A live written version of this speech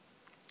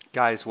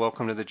Guys,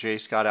 welcome to the J.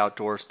 Scott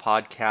Outdoors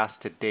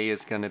podcast. Today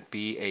is going to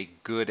be a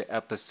good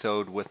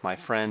episode with my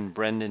friend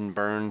Brendan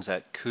Burns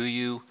at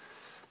KUIU.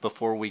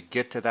 Before we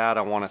get to that,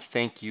 I want to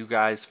thank you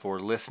guys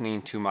for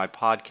listening to my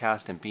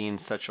podcast and being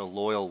such a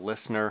loyal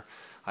listener.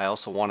 I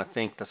also want to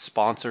thank the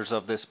sponsors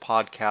of this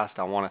podcast.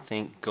 I want to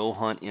thank Go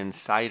Hunt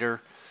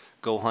Insider.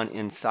 Go Hunt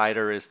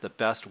Insider is the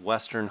best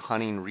Western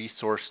hunting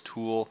resource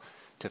tool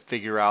to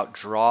figure out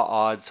draw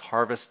odds,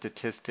 harvest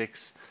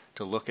statistics,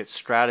 to look at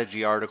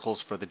strategy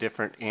articles for the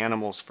different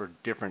animals for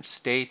different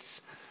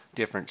states,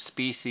 different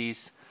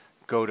species.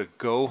 Go to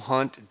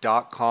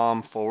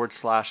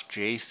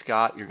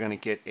gohunt.com/JScott. You're going to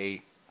get a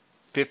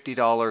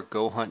 $50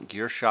 Go Hunt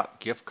Gear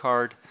Shop gift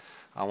card.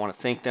 I want to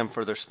thank them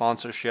for their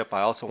sponsorship.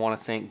 I also want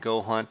to thank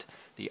Go Hunt,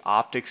 the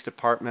optics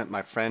department.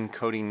 My friend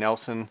Cody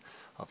Nelson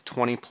of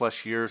 20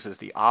 plus years as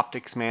the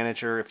optics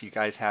manager. If you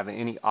guys have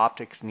any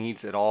optics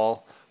needs at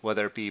all,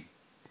 whether it be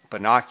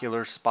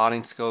binoculars,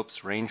 spotting scopes,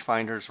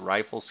 rangefinders,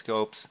 rifle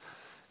scopes,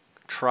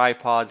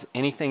 tripods,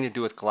 anything to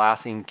do with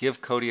glassing, give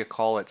Cody a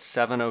call at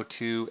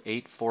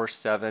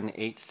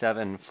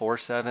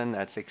 702-847-8747.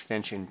 That's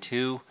extension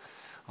 2.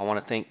 I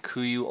want to thank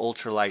KUIU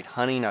Ultralight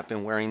Hunting. I've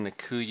been wearing the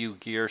KUIU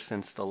gear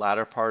since the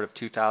latter part of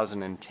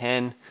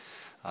 2010.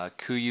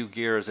 KUIU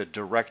gear is a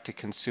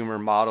direct-to-consumer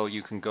model.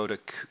 You can go to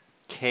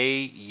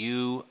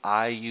kuiu.com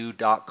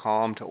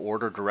to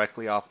order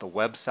directly off the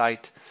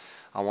website.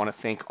 I want to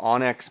thank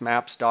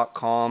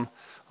onxmaps.com.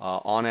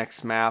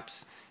 OnX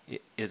Maps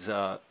is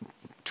a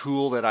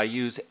tool that I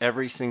use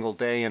every single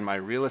day in my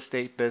real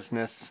estate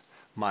business,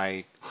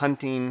 my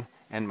hunting,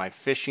 and my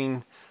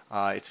fishing.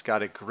 It's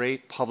got a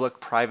great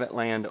public-private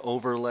land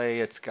overlay.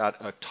 It's got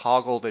a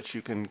toggle that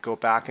you can go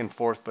back and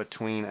forth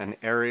between an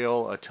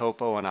aerial, a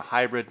topo, and a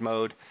hybrid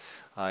mode.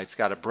 It's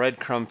got a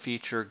breadcrumb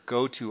feature.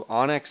 Go to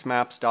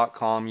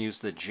onxmaps.com, use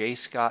the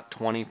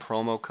JScott20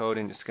 promo code,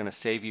 and it's going to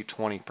save you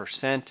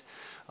 20%.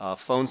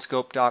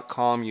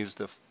 Phonescope.com, use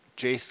the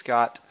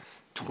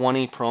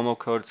JScott20 promo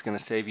code. It's going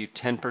to save you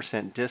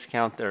 10%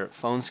 discount there at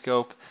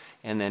Phonescope.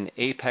 And then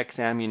Apex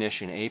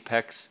Ammunition.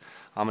 Apex,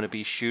 I'm going to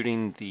be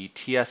shooting the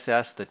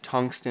TSS, the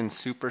Tungsten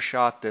Super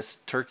Shot this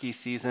turkey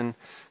season.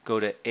 Go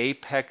to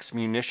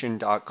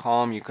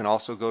apexmunition.com. You can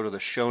also go to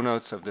the show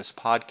notes of this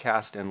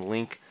podcast and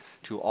link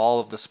to all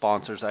of the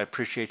sponsors. I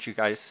appreciate you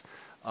guys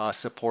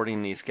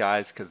supporting these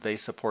guys because they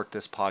support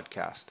this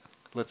podcast.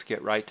 Let's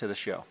get right to the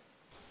show.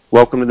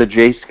 Welcome to the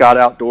J. Scott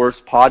Outdoors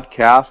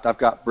podcast. I've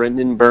got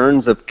Brendan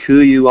Burns of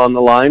KUIU on the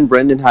line.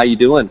 Brendan, how you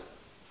doing?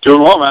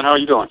 Doing well, man. How are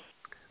you doing?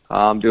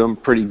 I'm doing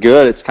pretty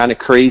good. It's kind of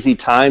crazy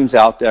times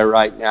out there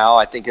right now.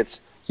 I think it's,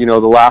 the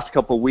last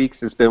couple of weeks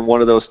has been one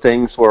of those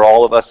things where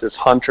all of us as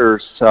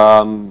hunters,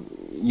 I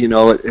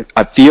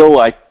feel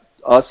like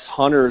us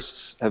hunters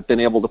have been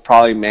able to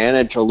probably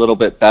manage a little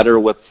bit better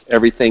with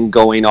everything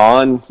going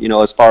on,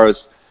 as far as,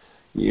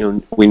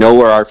 we know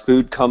where our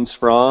food comes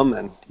from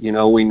and,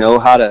 we know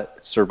how to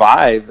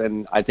survive.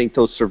 And I think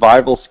those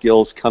survival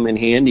skills come in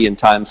handy in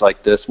times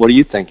like this. What are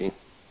you thinking?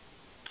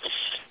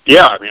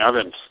 Yeah, I think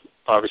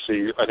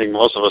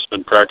most of us have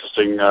been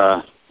practicing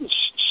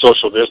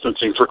social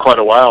distancing for quite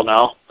a while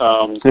now,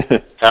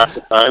 half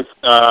the time.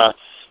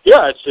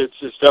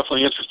 It's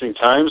definitely interesting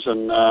times,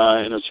 and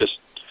it's just,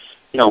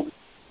 being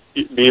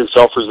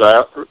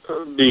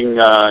being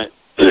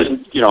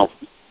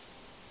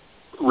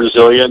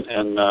resilient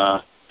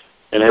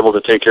and able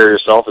to take care of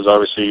yourself is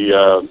obviously,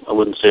 I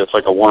wouldn't say it's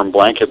like a warm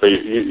blanket, but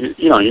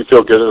you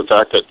feel good at the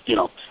fact that,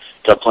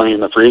 got plenty in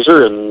the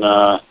freezer and,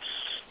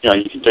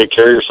 you can take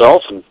care of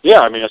yourself. And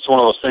it's one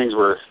of those things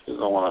where you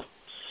don't want to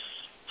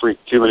freak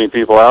too many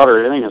people out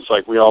or anything. It's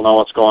like we all know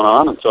what's going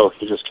on. And so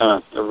you just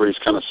everybody's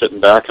kind of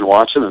sitting back and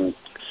watching and,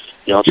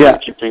 trying to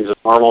keep things as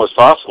normal as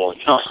possible.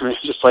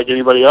 It's just like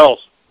anybody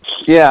else.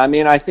 Yeah,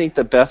 I think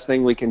the best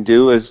thing we can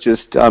do is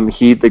just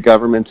heed the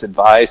government's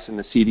advice and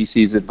the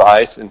CDC's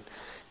advice and,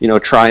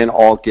 try and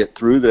all get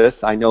through this.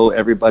 I know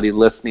everybody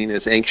listening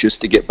is anxious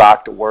to get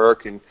back to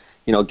work and,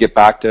 get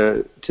back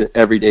to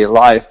everyday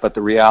life, but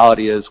the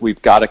reality is we've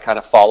got to kind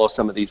of follow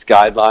some of these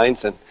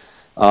guidelines and,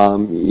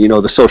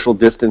 the social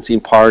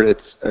distancing part,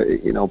 it's,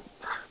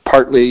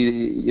 partly,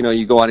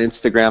 you go on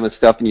Instagram and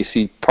stuff and you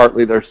see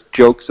partly there's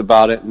jokes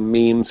about it and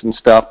memes and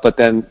stuff, but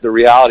then the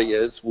reality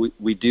is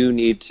we do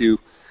need to,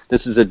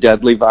 this is a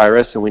deadly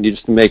virus and we need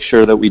to make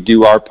sure that we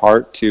do our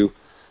part to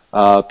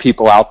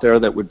people out there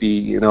that would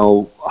be,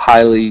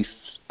 highly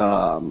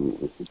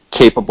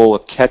capable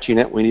of catching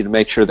it. We need to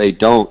make sure they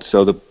don't.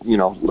 So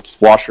let's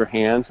wash our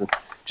hands and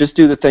just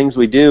do the things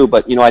we do.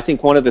 But, I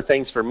think one of the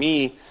things for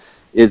me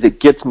is it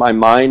gets my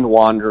mind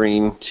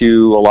wandering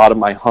to a lot of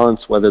my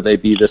hunts, whether they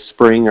be this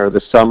spring or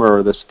this summer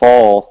or this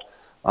fall.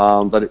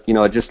 But,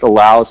 it just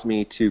allows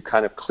me to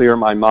kind of clear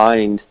my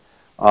mind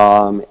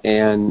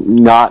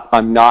and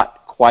I'm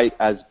not quite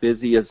as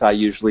busy as I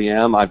usually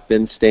am. I've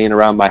been staying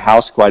around my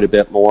house quite a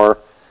bit more,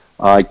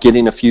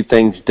 getting a few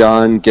things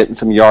done, getting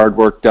some yard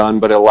work done,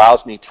 but it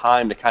allows me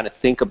time to kind of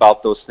think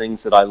about those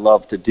things that I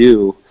love to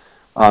do.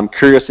 I'm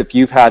curious if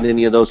you've had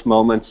any of those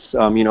moments,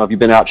 have you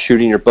been out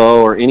shooting your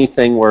bow or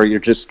anything where you're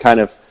just kind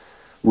of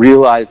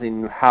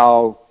realizing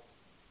how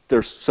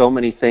there's so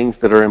many things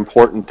that are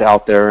important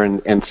out there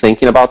and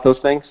thinking about those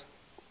things?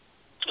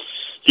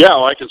 Yeah,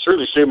 well, I can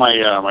certainly say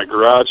my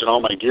garage and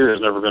all my gear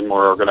has never been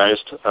more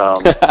organized.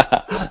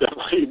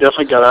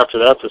 Definitely got after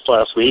that this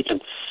last week,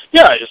 and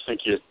yeah, I just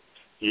think you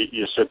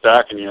sit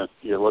back and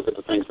you look at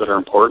the things that are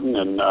important,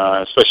 and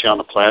especially on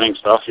the planning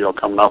stuff,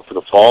 coming up for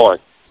the fall.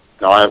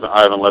 I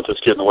haven't let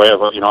this get in the way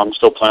of it. I'm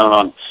still planning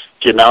on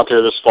getting out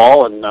there this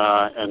fall and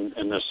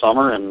this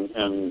summer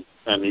and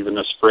even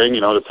this spring.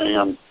 Depending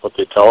on what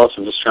they tell us,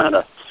 and just trying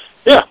to.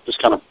 Yeah,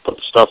 just kind of put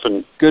the stuff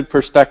in. Good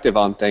perspective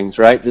on things,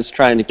 right? Just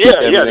trying to keep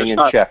everything in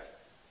check.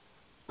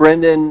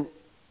 Brendan,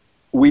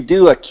 we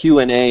do a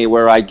Q&A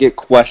where I get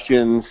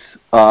questions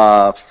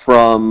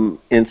from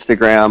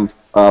Instagram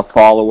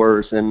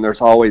followers, and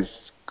there's always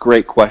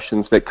great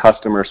questions that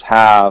customers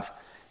have,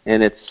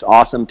 and it's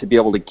awesome to be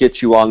able to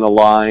get you on the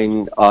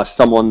line,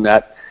 someone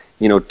that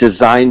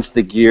designs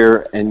the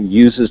gear and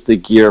uses the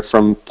gear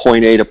from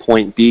point A to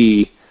point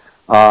B,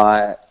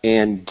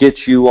 and get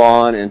you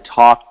on and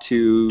talk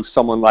to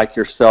someone like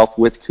yourself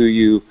with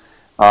KUIU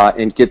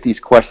and get these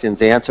questions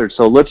answered.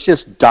 So let's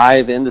just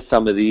dive into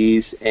some of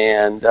these,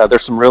 and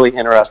there's some really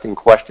interesting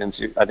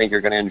questions. I think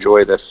you're going to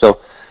enjoy this.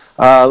 So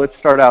let's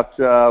start out.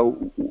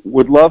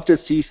 Would love to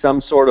see some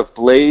sort of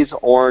blaze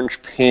orange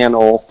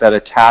panel that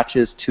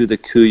attaches to the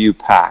KUIU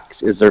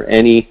packs. Is there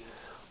any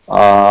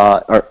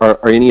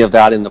or any of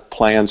that in the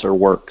plans or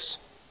works?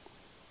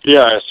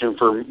 Yeah, I assume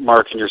for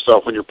Mark and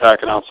yourself when you're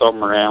packing out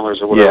something or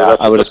antlers or whatever.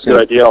 Yeah, that's a good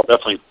idea.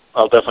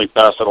 I'll definitely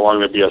pass that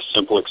along. That'd be a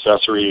simple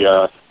accessory.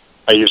 I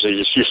usually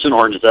just use an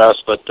orange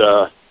vest, but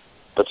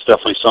that's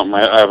definitely something.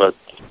 I have a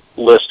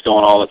list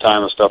going all the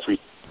time of stuff we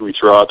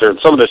throw out there, and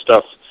some of this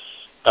stuff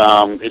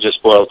it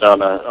just boils down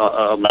to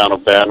amount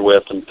of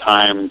bandwidth and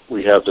time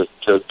we have to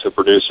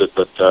produce it.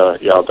 But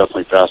yeah, I'll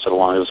definitely pass it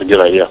along. It was a good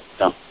idea.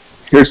 Yeah.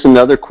 Here's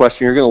another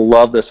question. You're going to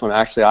love this one.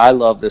 Actually, I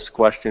love this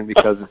question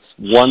because it's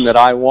one that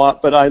I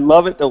want, but I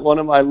love it that one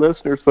of my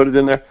listeners put it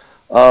in there.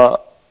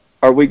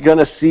 Are we going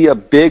to see a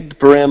big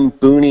brim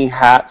boonie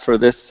hat for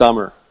this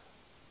summer?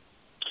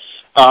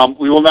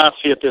 We will not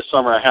see it this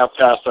summer. I have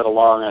passed that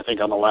along. I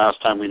think on the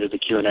last time we did the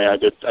Q&A, I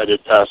did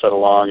pass that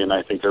along, and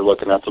I think they're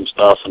looking at some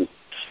stuff. And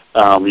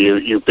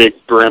you big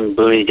brim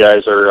boonie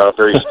guys are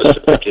very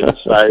specific in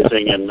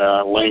sizing and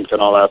length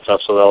and all that stuff,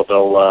 so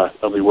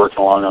they'll be working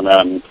along on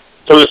that. And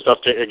some of this stuff,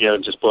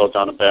 again, just boils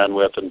down to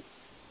bandwidth and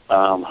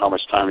how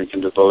much time you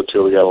can devote to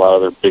it. We got a lot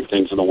of other big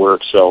things in the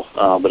works, so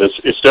but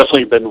it's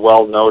definitely been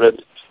well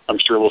noted. I'm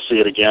sure we'll see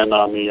it again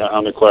on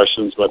the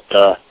questions, but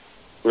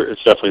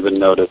it's definitely been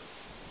noted.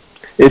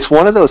 It's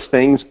one of those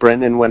things,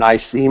 Brendan, when I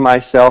see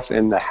myself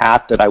in the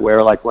hat that I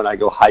wear, like when I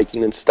go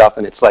hiking and stuff,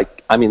 and it's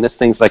like, I mean, this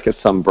thing's like a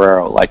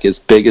sombrero, like as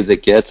big as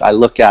it gets. I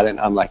look at it and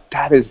I'm like,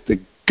 that is the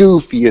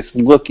goofiest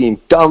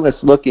looking,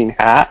 dumbest looking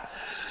hat.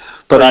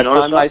 But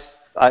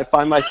I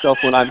find myself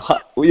when I'm,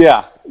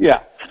 yeah.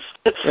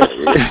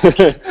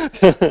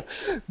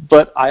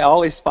 But I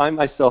always find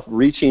myself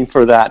reaching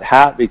for that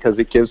hat because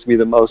it gives me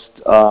the most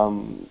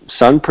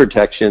sun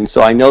protection.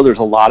 So I know there's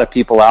a lot of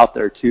people out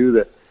there too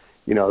that,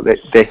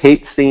 they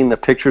hate seeing the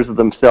pictures of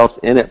themselves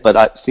in it, but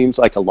it seems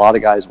like a lot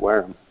of guys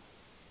wear them.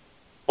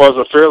 Well, as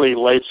a fairly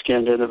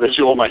light-skinned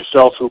individual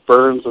myself who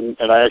burns, and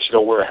I actually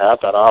don't wear a hat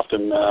that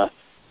often, I'm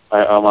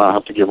going to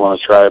have to give one a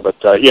try. But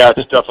yeah,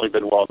 it's definitely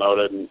been well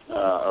noted, and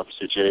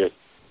obviously, Jay,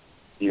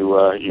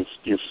 you're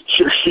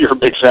a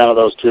big fan of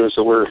those too.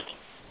 So we're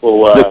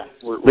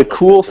the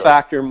cool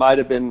factor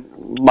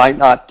might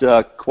not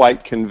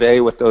quite convey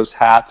with those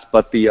hats,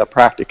 but the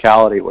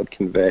practicality would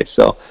convey.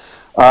 So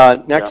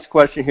next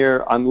question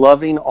here. I'm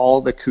loving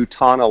all the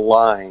Kutana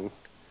line.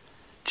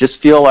 Just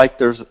feel like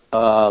there's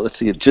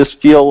Just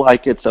feel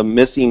like it's a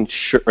missing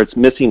shirt. It's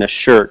missing a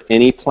shirt.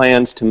 Any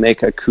plans to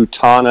make a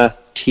Kutana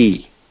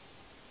tee?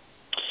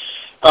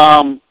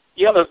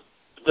 Yeah,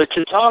 the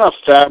Kutana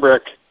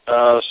fabric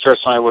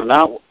stress line would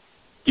not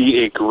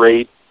be a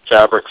great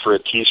fabric for a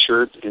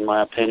T-shirt, in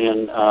my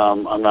opinion.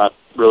 I'm not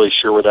really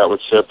sure where that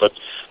would sit, but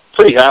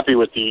pretty happy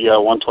with the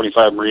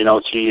 125 Merino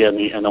tee and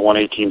the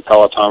 118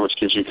 Peloton, which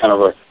gives you kind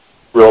of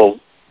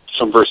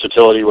some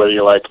versatility, whether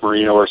you like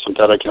Merino or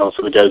synthetic.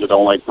 For the guys that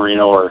don't like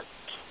Merino or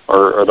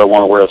don't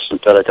want to wear a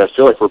synthetic, I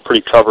feel like we're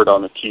pretty covered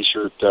on the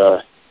T-shirt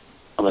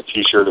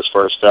as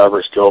far as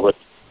fabrics go. But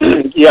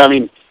yeah, I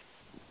mean,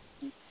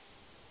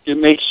 it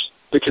makes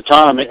the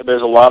Katana.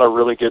 There's a lot of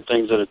really good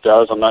things that it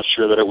does. I'm not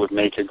sure that it would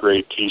make a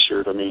great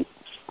T-shirt. I mean,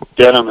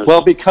 denim is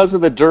because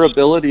of the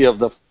durability of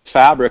the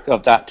fabric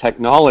of that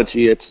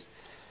technology.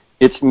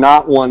 It's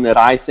not one that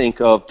I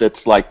think of that's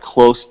like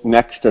close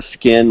next to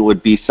skin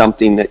would be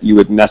something that you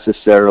would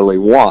necessarily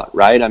want,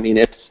 right? I mean,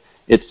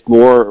 it's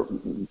more,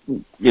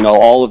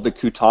 all of the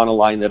Kutana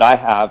line that I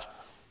have,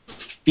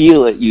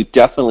 feel it, you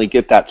definitely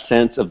get that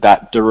sense of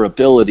that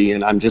durability,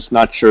 and I'm just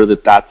not sure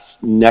that that's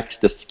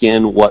next to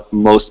skin what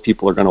most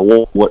people are going to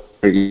want. What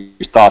are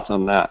your thoughts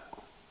on that?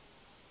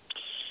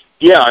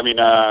 Yeah, I mean,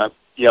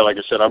 like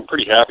I said, I'm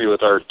pretty happy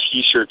with our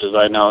T-shirt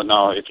design.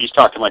 Now, if he's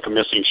talking like a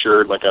missing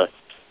shirt, like a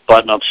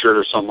button-up shirt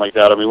or something like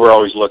that. I mean, we're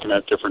always looking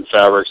at different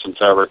fabrics and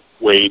fabric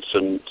weights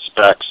and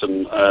specs,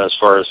 and as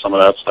far as some of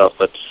that stuff.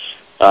 But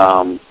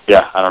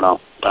yeah, I don't know.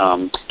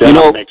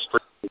 Denim makes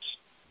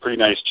pretty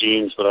nice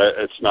jeans, but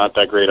it's not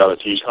that great on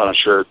a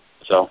shirt.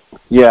 So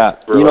yeah,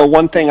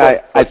 one thing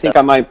I think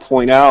I might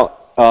point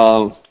out.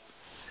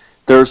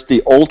 There's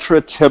the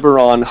Ultra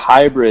Tiburon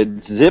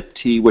Hybrid Zip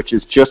Tee, which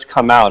has just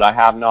come out. I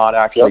have not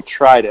actually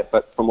tried it,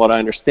 but from what I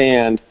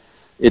understand,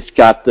 it's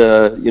got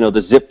the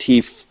the Zip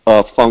Tee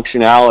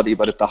functionality,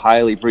 but it's a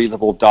highly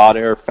breathable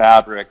Air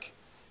fabric,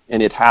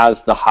 and it has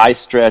the high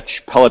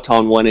stretch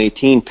Peloton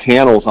 118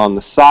 panels on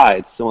the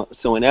sides.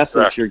 So in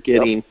essence, you're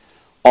getting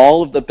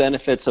all of the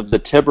benefits of the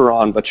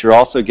Tiburon, but you're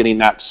also getting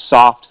that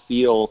soft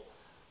feel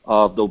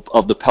of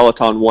the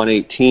Peloton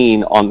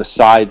 118 on the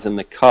sides and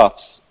the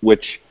cuffs,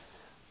 which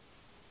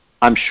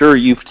I'm sure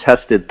you've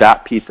tested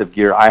that piece of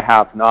gear. I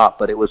have not,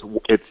 but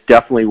it's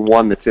definitely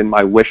one that's in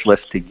my wish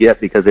list to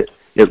get because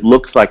it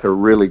looks like a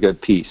really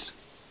good piece.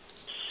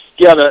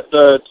 Yeah,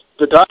 the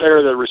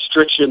Air, the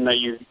restriction that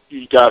you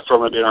got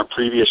from it in our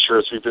previous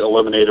shirts, we've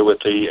eliminated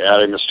with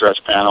adding the stretch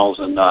panels,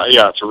 and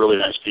yeah, it's a really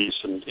nice piece.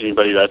 And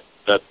anybody that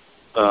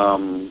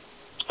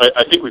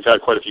I think we've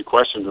had quite a few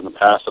questions in the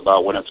past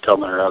about when it's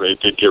coming or how it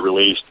did get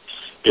released.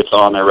 It's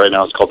on there right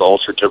now. It's called the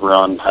Ultra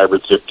Tiburon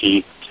Hybrid Zip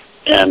Tee,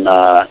 and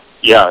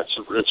yeah,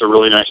 it's a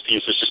really nice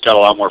piece. It's just got a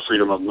lot more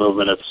freedom of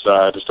movement. It's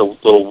just a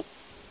little,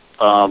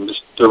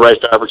 just the right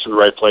fabrics in the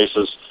right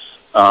places.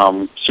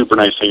 Super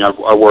nice thing.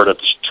 I wore it at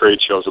the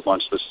trade shows a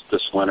bunch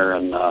this winter,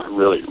 and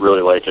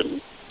really like it.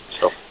 And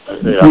so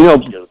yeah,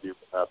 I'm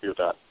happy with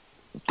that.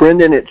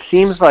 Brendan, it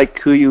seems like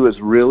KUIU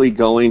is really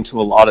going to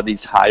a lot of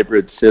these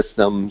hybrid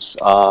systems.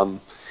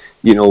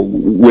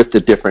 With the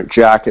different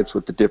jackets,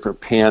 with the different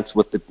pants,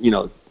 with the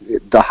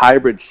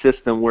hybrid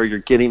system where you're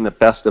getting the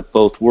best of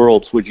both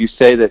worlds. Would you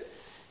say that,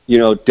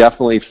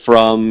 definitely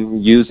from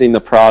using the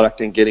product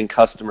and getting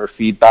customer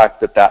feedback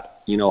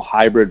that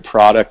hybrid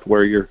product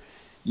where you're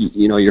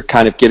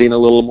kind of getting a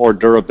little more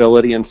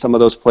durability in some of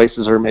those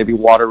places, or maybe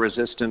water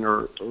resistant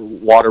or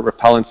water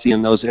repellency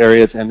in those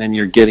areas, and then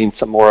you're getting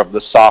some more of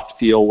the soft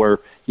feel where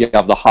you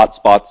have the hot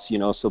spots,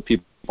 so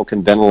people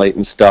can ventilate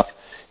and stuff.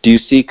 Do you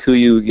see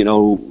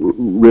KUIU,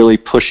 really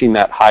pushing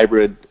that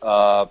hybrid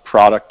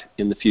product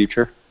in the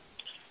future?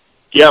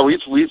 Yeah,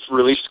 we've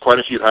released quite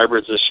a few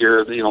hybrids this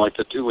year. Like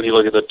when you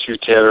look at the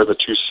 210 or the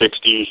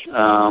 260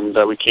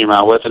 that we came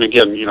out with, and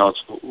again,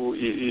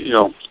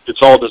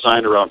 it's all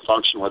designed around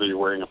function. Whether you're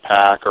wearing a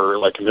pack or,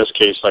 like in this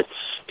case, like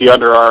the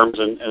underarms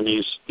and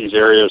these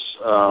areas,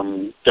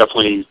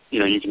 definitely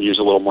you can use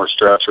a little more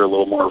stretch or a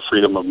little more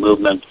freedom of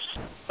movement.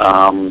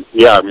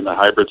 Yeah, I mean the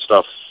hybrid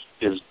stuff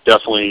is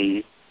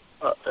definitely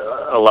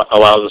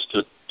allows us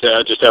to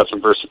just have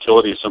some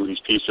versatility of some of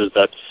these pieces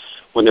that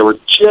when they were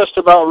just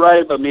about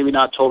right, but maybe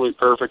not totally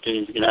perfect,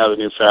 and you can add a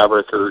new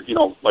fabric or,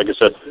 like I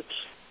said,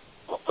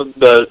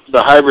 the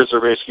hybrids are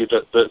basically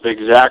the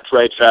exact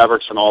right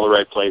fabrics in all the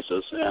right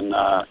places. And,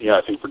 yeah,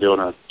 I think we're doing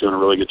a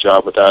really good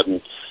job with that,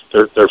 and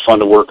they're fun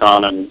to work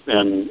on. And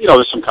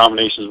there's some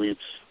combinations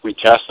we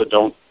test that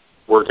don't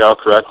work out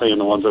correctly, and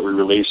the ones that we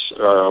release,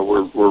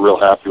 we're real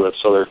happy with.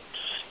 So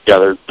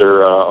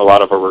they're a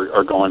lot of them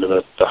are going to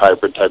the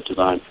hybrid type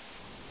design.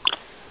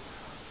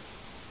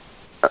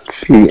 Let's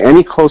see,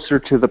 any closer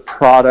to the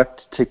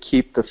product to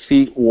keep the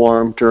feet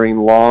warm during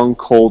long,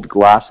 cold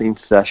glassing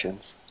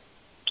sessions?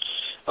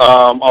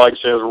 All I can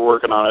say is we're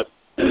working on it.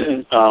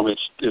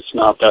 It's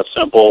not that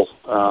simple,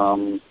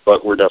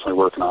 but we're definitely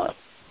working on it.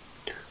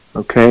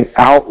 Okay,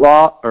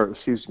 Outlet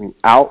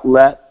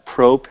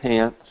Pro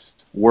Pants,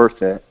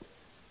 worth it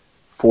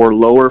for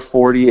lower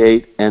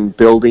 48 and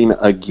building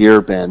a gear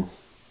bin.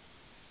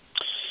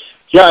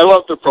 Yeah, I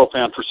love the Pro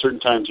Pant for certain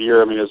times of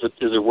year. I mean, is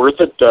it worth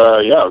it?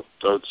 Yeah,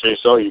 I would say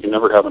so. You can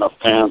never have enough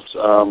pants.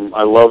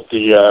 I love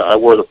I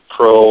wore the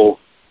Pro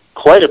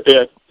quite a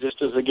bit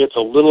just as it gets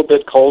a little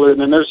bit colder. And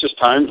then there's just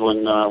times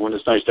when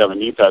it's nice to have a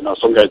knee pad. Now,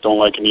 some guys don't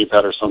like a knee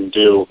pad or some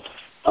do.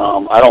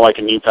 I don't like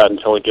a knee pad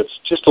until it gets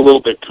just a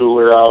little bit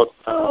cooler out.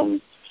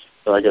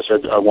 But I guess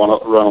I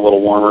want to run a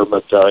little warmer.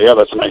 But, yeah,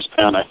 that's a nice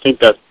pant. I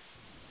think that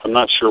I'm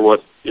not sure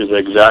what is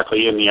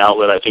exactly in the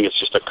outlet. I think it's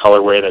just a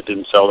colorway that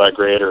didn't sell that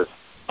great,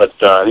 but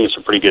I think it's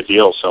a pretty good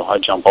deal, so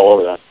I'd jump all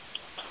over that.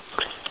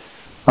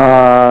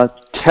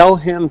 Tell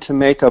him to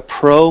make a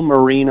Pro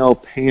Merino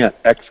pant, !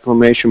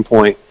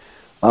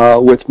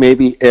 With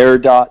maybe air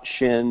dot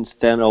shins,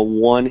 then a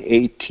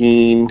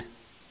 118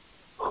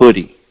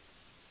 hoodie.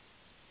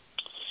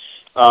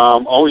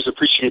 Always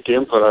appreciate the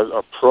input.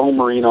 A Pro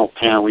Merino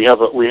pant. We have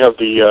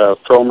the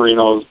Pro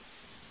Merino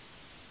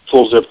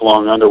full zip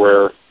long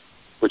underwear,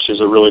 which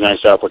is a really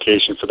nice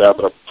application for that.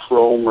 But a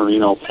Pro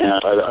Merino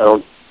pant, I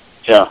don't.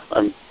 Yeah,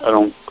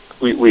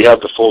 we have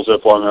the full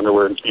zip long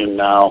underwear in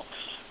now.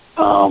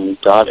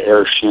 Dot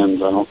Air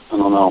shins. I don't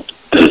know.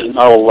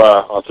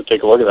 I'll have to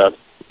take a look at that.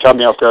 Caught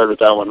me off guard with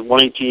that one.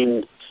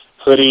 118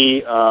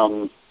 hoodie.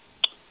 I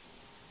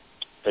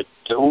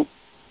don't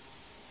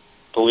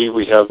believe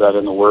we have that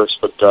in the works,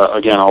 but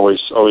again,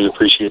 always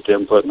appreciate the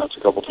input, and that's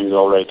a couple things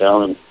I'll write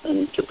down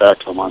and get back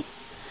to them on.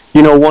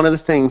 You know, one of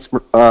the things,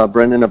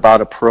 Brendan, about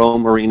a Pro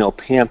Merino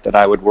pant that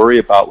I would worry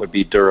about would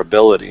be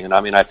durability. And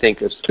I mean, I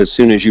think as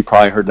soon as you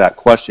probably heard that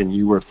question,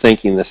 you were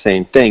thinking the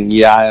same thing.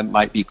 Yeah, it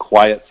might be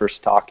quiet for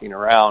stocking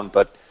around,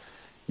 but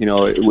you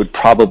know, it would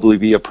probably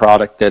be a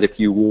product that if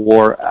you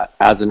wore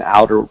as an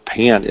outer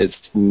pant, it's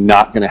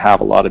not going to have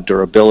a lot of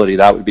durability.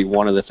 That would be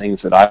one of the things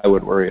that I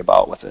would worry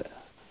about with it.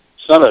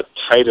 It's not a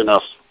tight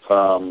enough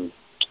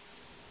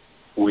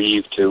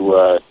weave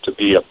to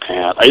be a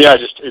pant. I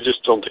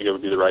just don't think it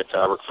would be the right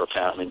fabric for a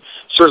pant. I mean,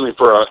 certainly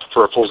for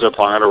a full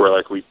zip-on underwear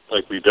like we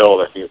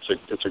build, I think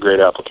it's a great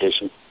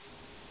application.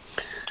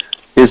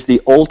 Is the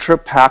Ultra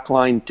Pack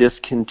line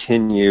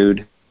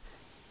discontinued?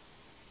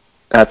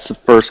 That's the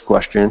first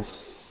question.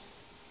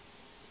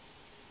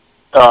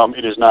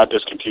 It is not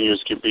discontinued.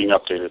 It's keep being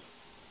updated.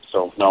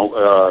 So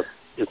no,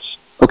 it's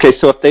okay.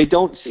 So if they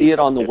don't see it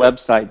on the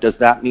website, does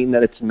that mean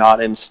that it's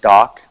not in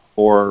stock,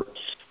 or?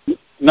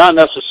 Not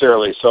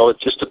necessarily. So it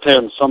just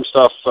depends. Some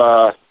stuff,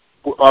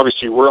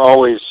 obviously, we're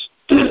always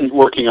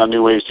working on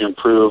new ways to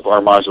improve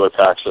our modular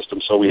pack system.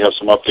 So we have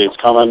some updates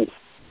coming.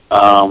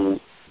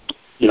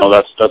 You know,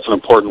 that's an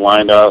important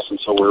line to us, and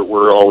so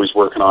we're always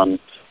working on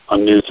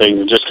new things.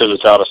 And just because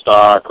it's out of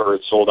stock or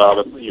it's sold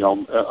out, you know,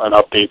 an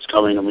update's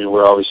coming. I mean,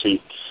 we're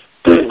obviously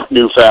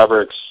new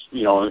fabrics.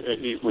 You know,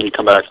 when you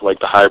come back to like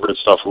the hybrid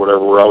stuff or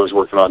whatever, we're always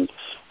working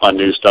on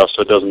new stuff.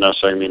 So it doesn't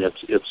necessarily mean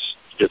it's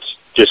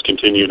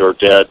discontinued or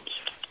dead.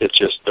 It's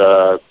just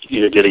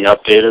either getting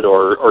updated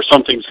or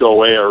some things go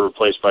away or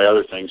replaced by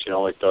other things. You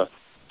know, like the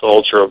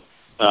Ultra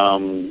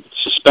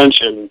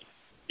suspension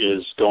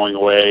is going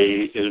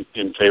away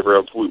in favor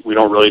of we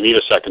don't really need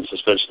a second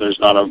suspension. There's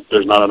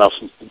not enough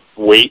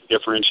weight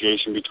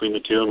differentiation between the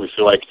two, and we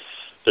feel like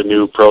the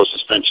new Pro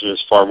suspension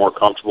is far more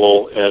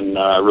comfortable and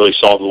really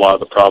solves a lot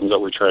of the problems that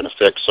we're trying to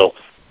fix. So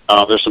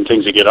there's some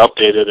things that get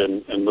updated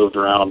and moved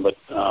around, but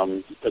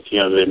at the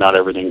end of the day, not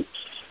everything.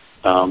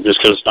 Just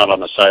because it's not on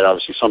the site,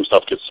 obviously some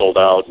stuff gets sold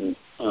out, and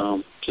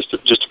just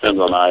depends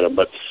on the item.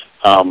 But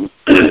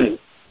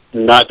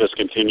not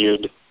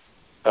discontinued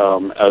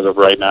as of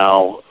right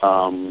now.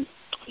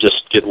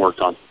 Just getting worked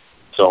on.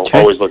 So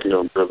always looking to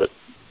improve it.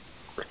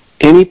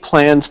 Any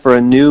plans for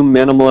a new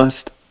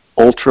minimalist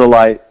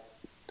ultralight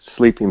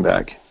sleeping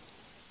bag?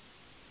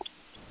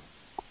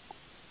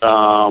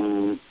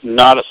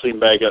 Not a sleeping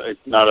bag.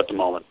 Not at the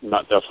moment.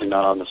 Definitely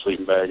not on the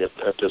sleeping bag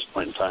at this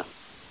point in time.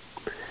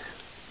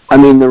 I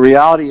mean, the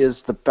reality is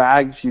the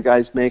bags you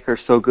guys make are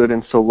so good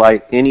and so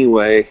light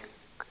anyway.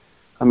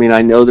 I mean,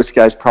 I know this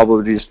guy's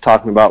probably just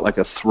talking about like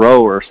a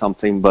throw or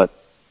something, but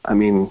I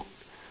mean,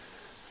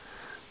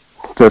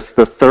 the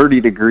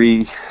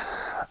 30-degree,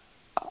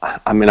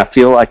 I mean, I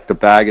feel like the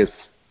bag is,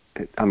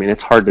 I mean,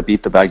 it's hard to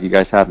beat the bag you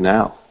guys have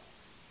now.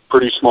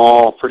 Pretty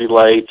small, pretty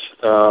light,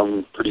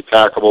 pretty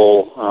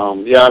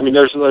packable. Yeah, I mean,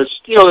 there's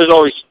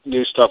always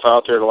new stuff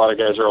out there. A lot of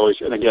guys are always,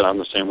 and again, I'm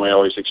the same way,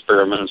 always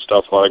experimenting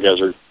stuff. A lot of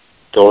guys are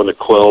going to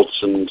quilts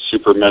and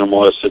super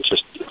minimalist. It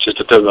just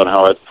depends on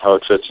how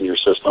it fits in your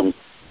system.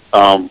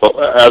 But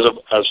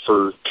as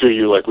for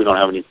KUIU, like we don't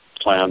have any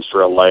plans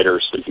for a lighter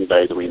sleeping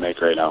bag that we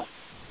make right now.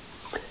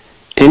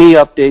 Any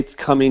updates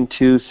coming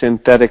to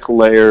synthetic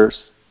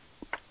layers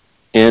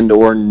and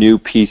or new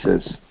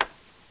pieces?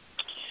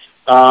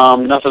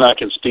 Nothing I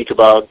can speak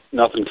about.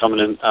 Nothing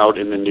coming out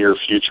in the near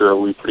future.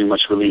 We pretty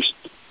much released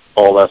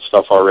all that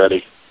stuff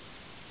already.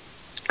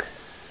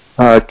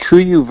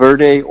 KUIU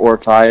Verde or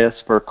Vias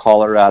for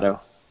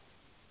Colorado?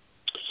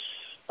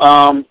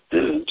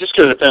 Just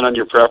going to depend on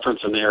your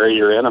preference and the area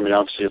you're in. I mean,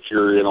 obviously, if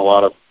you're in a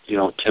lot of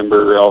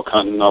timber, elk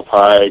hunting up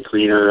high,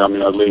 greener, I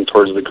mean, I'd lean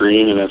towards the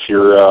green. And if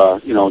you're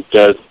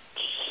dead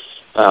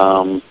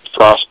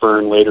frost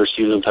burn, later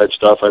season type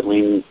stuff, I'd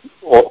lean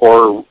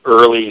or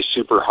early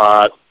super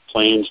hot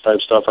plains type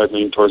stuff, I'd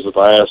lean towards the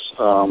Vias.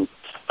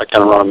 I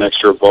kind of run a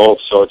mixture of both,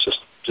 so it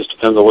just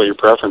depends on what your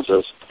preference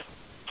is.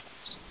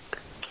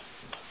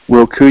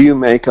 Will KUIU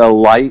make a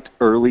light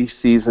early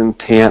season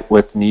pant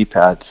with knee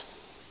pads?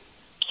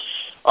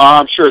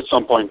 I'm sure at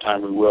some point in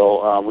time we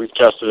will. We've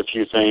tested a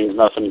few things.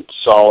 Nothing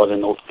solid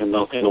in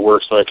the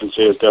works that I can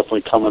say is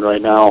definitely coming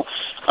right now.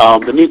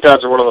 The knee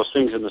pads are one of those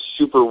things in the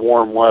super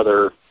warm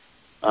weather.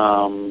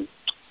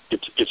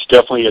 It's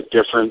definitely a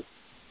different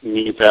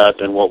knee pad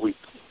than what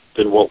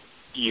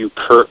you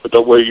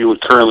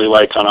would currently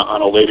like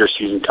on a later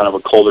season, kind of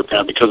a colder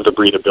pant because of the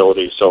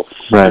breathability. So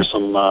right.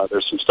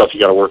 There's some stuff you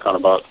got to work on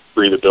about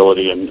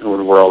breathability, and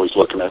we're always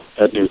looking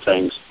at new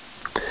things.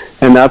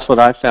 And that's what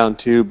I found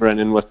too,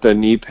 Brendan, with the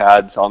knee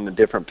pads on the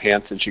different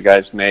pants that you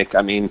guys make.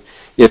 I mean,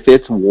 if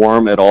it's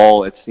warm at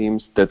all, it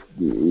seems that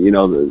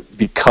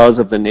because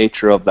of the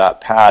nature of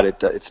that pad,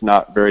 it's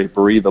not very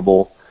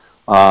breathable.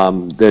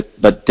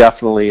 But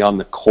definitely on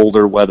the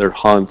colder weather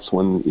hunts,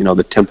 when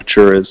the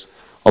temperature is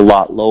a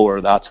lot lower,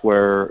 that's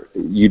where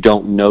you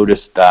don't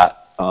notice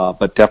that.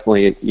 But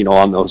definitely,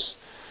 on those,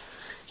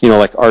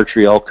 like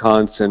archery elk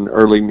hunts and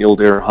early mule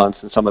deer hunts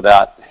and some of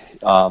that,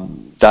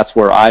 that's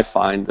where I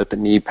find that the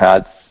knee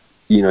pads,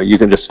 you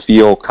can just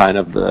feel kind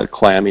of the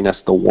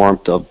clamminess, the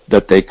warmth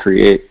that they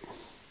create.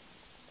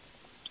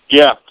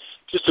 Yeah,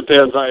 just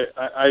depends.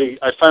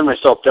 I find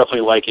myself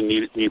definitely liking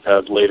knee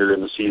pads later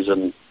in the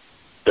season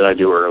than I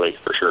do early,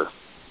 for sure.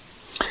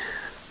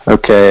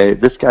 Okay,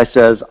 this guy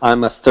says,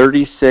 I'm a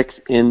 36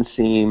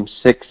 inseam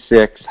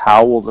 6'6".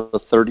 How will the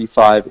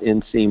 35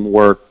 inseam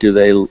work? Do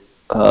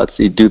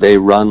they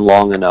run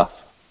long enough?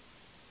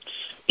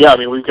 Yeah, I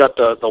mean, we've got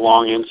the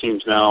long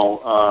inseams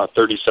now,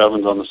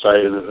 37s on the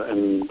side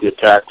and the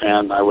attack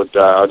fan.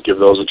 I'd give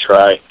those a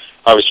try.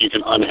 Obviously, you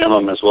can unhem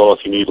them as well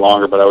if you need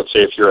longer, but I would say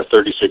if you're a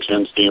 36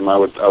 inseam, I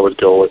would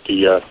go with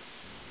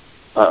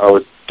I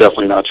would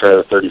definitely not try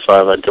the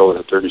 35. I'd go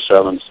with the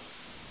 37s.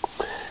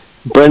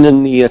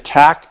 Brendan, the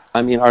attack,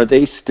 I mean, are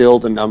they still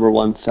the number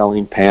one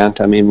selling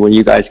pant? I mean, when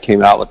you guys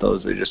came out with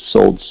those, they just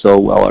sold so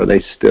well. Are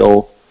they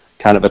still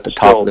kind of at the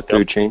top of the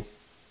food chain?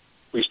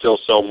 We still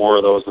sell more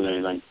of those than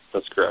anything.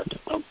 That's correct.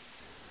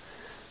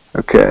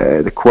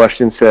 Okay, the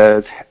question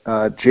says,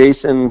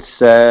 Jason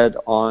said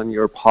on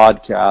your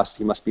podcast,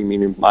 you must be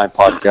meaning my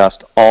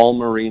podcast, all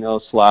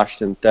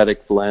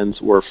merino/synthetic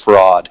blends were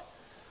fraud.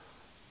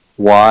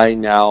 Why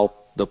now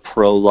the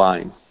Pro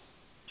line?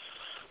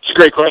 It's a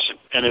great question,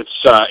 and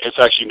it's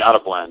actually not a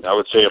blend. I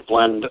would say a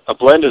blend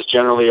is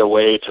generally a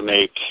way to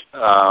make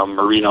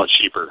merino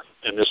cheaper,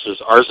 and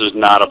ours is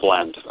not a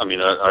blend. I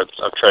mean,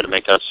 I've tried to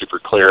make that super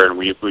clear, and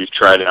we've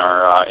tried in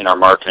our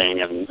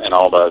marketing and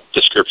all the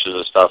descriptions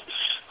and stuff.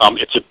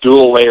 It's a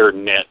dual layer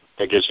knit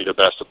that gives you the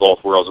best of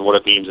both worlds, and what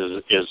it means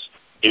is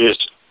it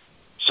is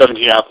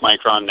 17.5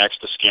 micron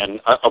next to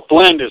skin. A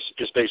blend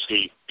is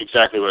basically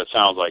exactly what it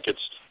sounds like.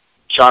 It's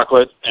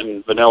chocolate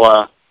and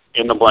vanilla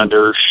in the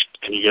blender,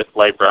 and you get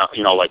light brown,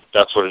 like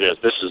that's what it is.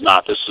 This is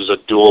not. This is a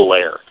dual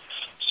layer.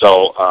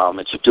 So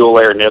it's a dual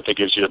layer knit that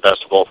gives you the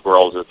best of both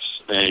worlds.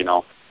 It's,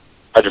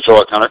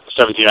 hydrophilic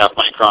 17.5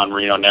 micron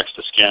merino next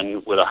to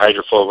skin with a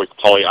hydrophobic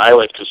poly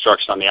eyelet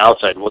construction on the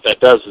outside. And what that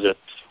does is it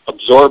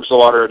absorbs the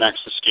water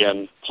next to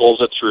skin, pulls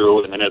it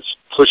through, and then it's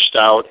pushed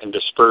out and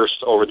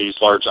dispersed over these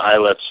large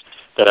eyelets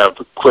that have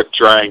quick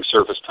drying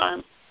surface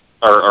time,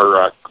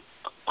 or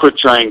quick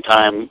drying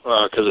time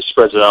because it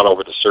spreads it out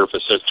over the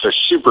surface. They're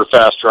super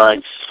fast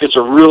drying. It's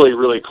a really,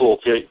 really cool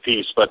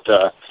piece, but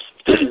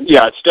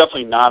yeah, it's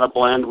definitely not a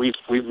blend. We've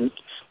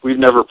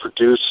never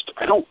produced.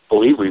 I don't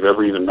believe we've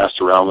ever even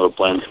messed around with a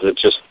blend because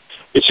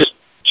it's just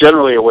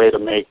generally a way to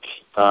make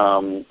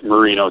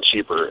merino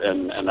cheaper,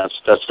 and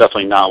that's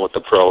definitely not what the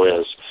Pro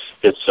is.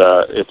 It's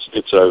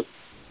a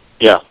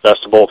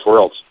best of both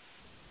worlds.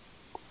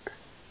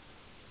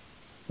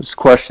 This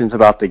question's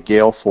about the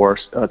Gale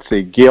Force. Let's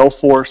see, Gale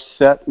Force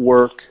set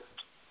work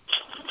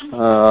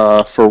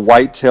for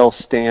whitetail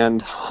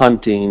stand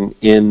hunting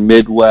in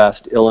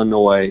Midwest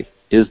Illinois.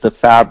 Is the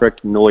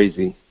fabric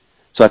noisy?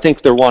 So I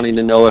think they're wanting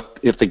to know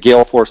if the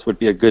Gale Force would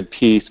be a good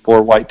piece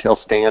for whitetail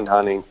stand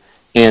hunting,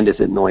 and is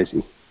it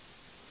noisy?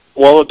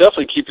 Well, it'll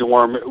definitely keep you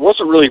warm. It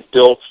wasn't really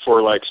built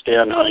for like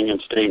stand hunting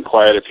and staying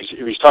quiet. If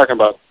he's talking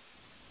about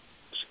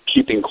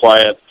keeping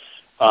quiet,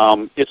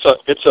 it's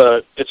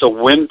a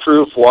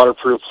windproof,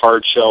 waterproof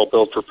hard shell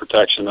built for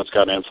protection that's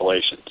got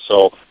insulation.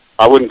 So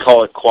I wouldn't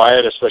call it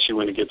quiet, especially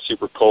when it gets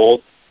super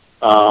cold.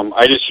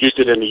 I just used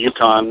it in the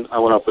Yukon. I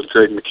went up with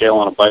Greg McHale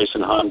on a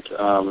bison hunt,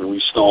 and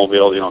we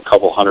snowmobiled, a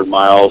couple 100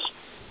 miles.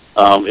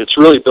 It's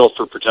really built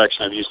for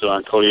protection. I've used it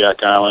on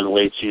Kodiak Island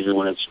late season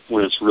when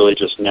it's really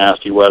just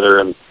nasty weather,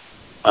 and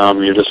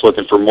you're just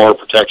looking for more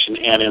protection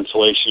and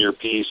insulation in your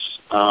piece.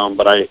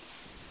 But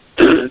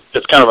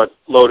it's kind of a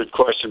loaded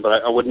question,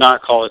 but I would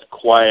not call it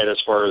quiet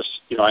as far as,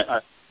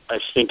 I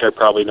think I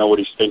probably know what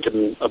he's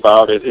thinking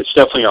about. It's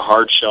definitely a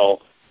hard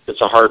shell.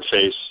 It's a hard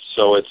face,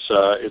 so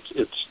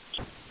it's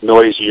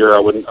noisier. I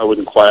wouldn't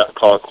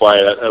call it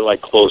quiet at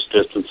like close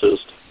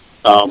distances.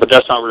 But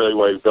that's not really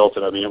why we built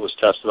it. I mean, it was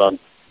tested on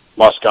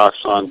muskox,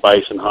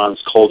 bison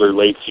hunts, colder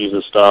late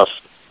season stuff,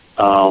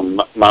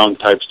 mountain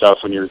type stuff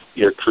when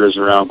you're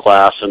cruising around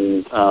glass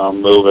and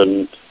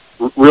moving.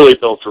 Really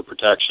built for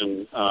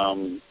protection.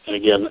 And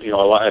again,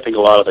 I think a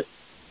lot of the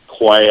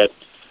quiet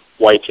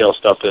whitetail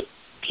stuff that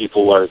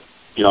people are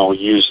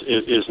use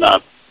is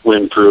not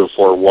windproof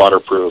or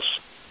waterproof.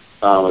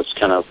 It's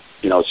kind of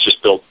it's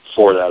just built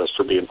for that, is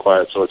for being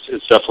quiet. So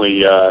it's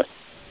definitely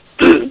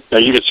now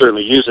you could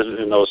certainly use it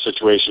in those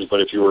situations, but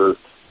if you were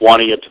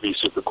wanting it to be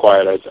super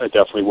quiet, I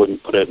definitely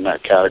wouldn't put it in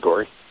that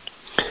category.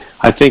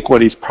 I think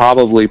what he's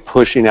probably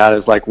pushing at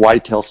is like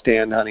whitetail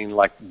stand hunting,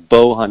 like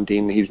bow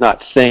hunting. He's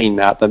not saying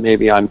that, but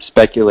maybe I'm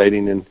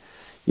speculating and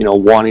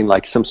wanting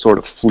like some sort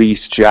of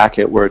fleece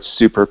jacket where it's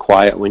super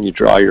quiet when you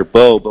draw your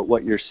bow. But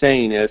what you're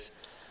saying is,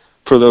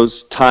 for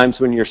those times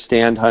when you're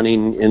stand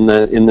hunting in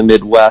the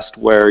Midwest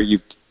where you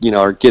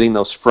are getting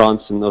those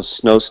fronts and those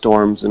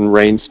snowstorms and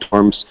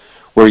rainstorms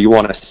where you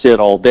want to sit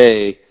all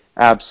day,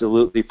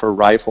 absolutely for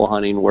rifle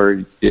hunting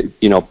where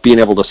being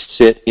able to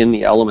sit in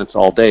the elements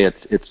all day,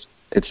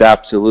 it's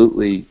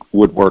absolutely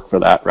would work for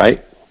that,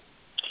 right?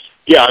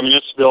 Yeah, I mean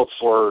it's built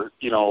for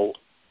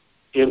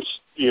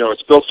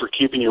it's built for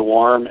keeping you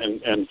warm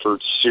and for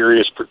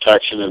serious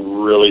protection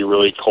in really,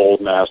 really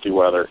cold, nasty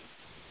weather.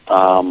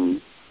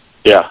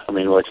 yeah, I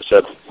mean, like I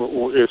said,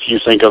 if you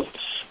think of,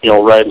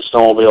 riding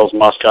snowmobiles,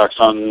 muskox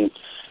hunting,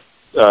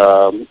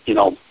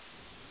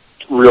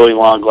 really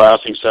long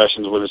glassing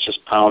sessions when it's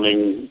just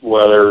pounding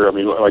weather. I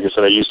mean, like I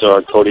said, I used to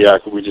on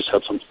Kodiak, we just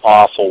had some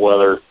awful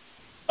weather.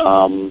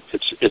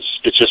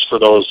 It's just for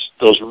those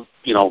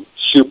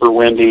super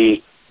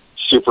windy,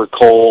 super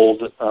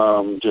cold,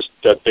 just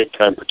that big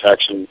time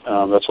protection.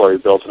 That's why we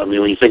built it. I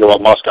mean, when you think about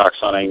muskox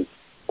hunting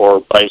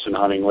or bison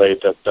hunting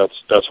late,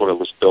 that's what it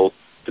was built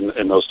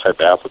in those type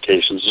of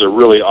applications. They're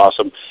really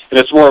awesome, and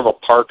it's more of a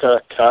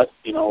parka cut.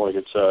 Like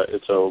it's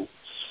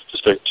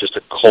just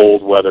a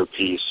cold weather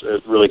piece.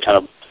 It really kind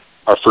of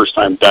our first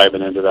time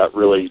diving into that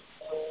really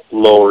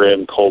lower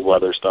end cold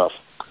weather stuff.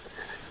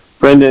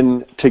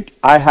 Brendan,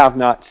 I have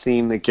not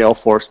seen the Gale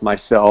Force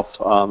myself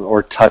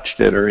or touched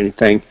it or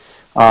anything.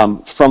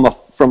 From a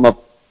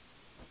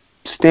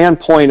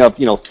standpoint of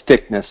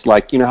thickness,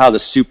 like how the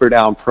Super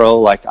Down Pro,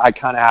 like I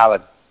kind of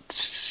have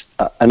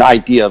an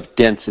idea of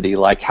density,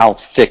 like how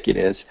thick it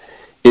is.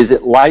 Is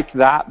it like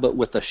that, but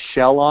with a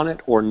shell on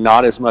it, or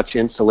not as much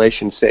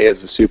insulation, say, as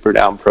a Super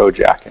Down Pro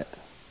jacket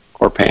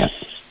or pants?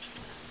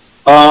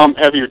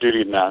 Heavier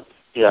duty than that.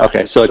 Yeah.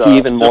 Okay, so it's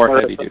even more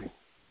heavy duty.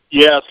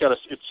 Yeah,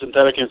 it's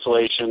synthetic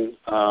insulation,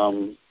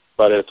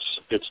 but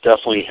it's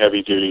definitely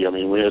heavy duty. I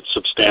mean, it's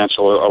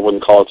substantial. I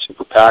wouldn't call it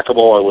super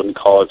packable. I wouldn't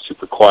call it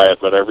super quiet,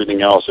 but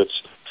everything else,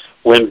 it's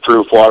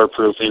windproof,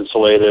 waterproof,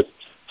 insulated,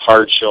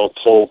 hard shell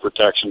pole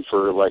protection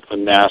for like the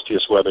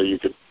nastiest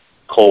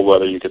cold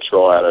weather you could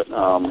throw at it.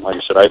 Like I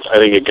said, I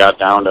think it got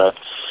down to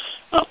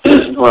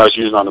when I was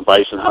using on the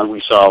bison hunt,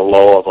 we saw a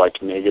low of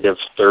like negative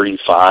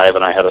 35,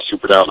 and I had a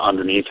Super Down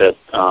underneath it,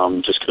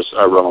 just because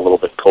I run a little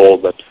bit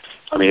cold. But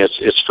I mean,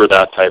 it's for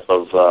that type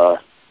of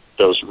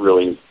those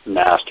really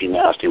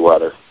nasty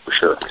weather for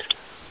sure.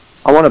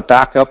 I want to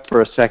back up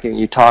for a second.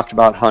 You talked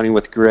about hunting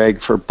with Greg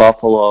for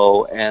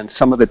buffalo and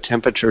some of the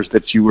temperatures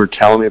that you were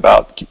telling me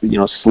about.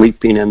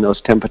 Sleeping in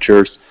those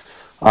temperatures.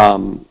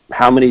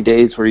 How many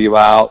days were you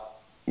out?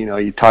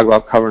 You talk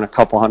about covering a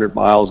couple 100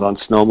 miles on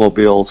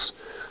snowmobiles.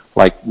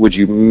 Like, would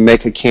you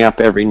make a camp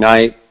every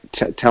night?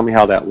 Tell me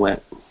how that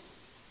went.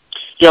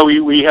 Yeah,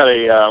 we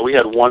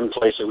had one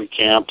place that we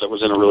camped that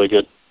was in a really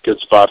good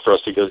spot for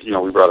us because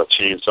we brought a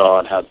chainsaw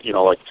and had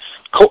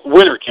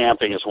winter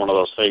camping is one of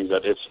those things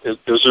that it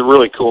was a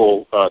really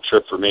cool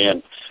trip for me,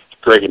 and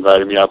Greg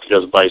invited me up. He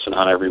does a bison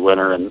hunt every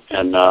winter, and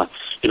to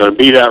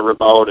be that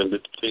remote and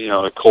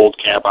a cold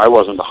camp. I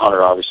wasn't a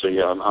hunter,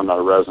 obviously. I'm not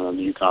a resident of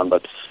the Yukon,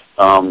 but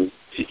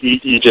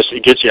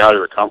it gets you out of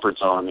your comfort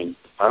zone. I mean,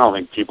 I don't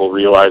think people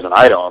realize, and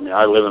I don't. I mean,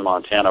 I live in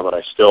Montana, but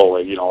I still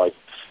like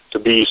to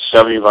be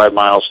 75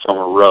 miles from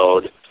a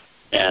road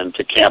and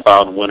to camp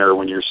out in winter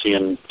when you're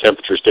seeing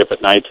temperatures dip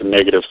at night to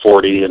negative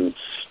 40, and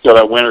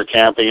that winter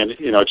camping, and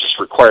it just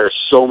requires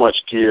so much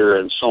gear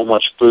and so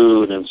much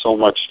food and so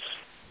much.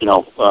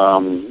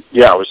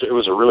 It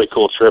was a really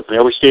cool trip.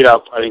 And we stayed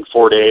out, I think,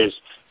 4 days.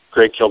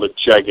 Greg killed a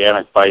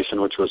gigantic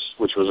bison, which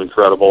was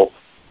incredible.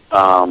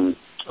 The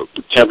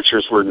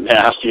temperatures were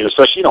nasty, and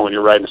especially when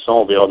you're riding a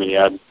snowmobile. I mean, you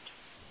had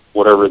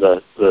whatever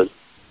the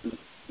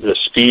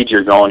speed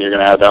you're going, you're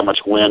going to have that much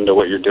wind to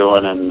what you're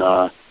doing, and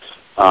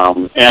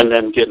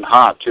then getting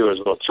hot too, as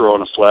well,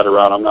 throwing a sled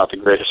around. I'm not the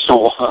greatest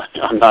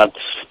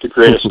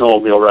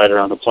snowmobile rider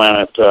on the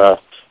planet.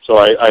 So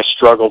I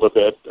struggled a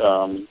bit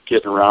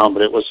getting around,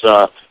 but it was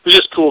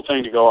just a cool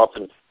thing to go up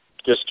and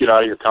just get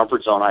out of your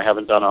comfort zone.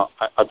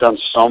 I've done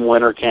some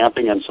winter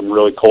camping and some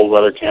really cold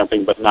weather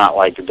camping, but not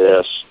like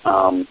this.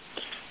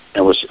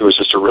 It was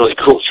just a really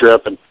cool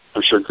trip, and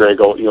I'm sure Greg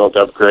will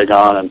have Greg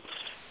on, and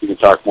you can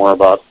talk more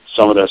about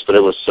some of this. But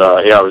it was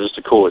it was just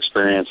a cool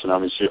experience, and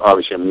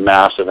obviously a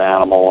massive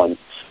animal, and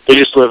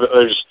they're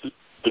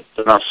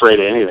not afraid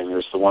of anything.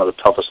 They're just one of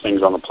the toughest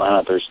things on the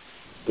planet. There's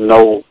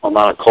no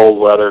amount of cold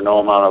weather,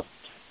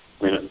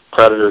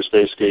 predators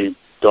basically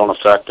don't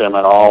affect them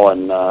at all,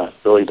 and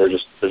really they're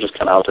just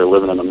kind of out there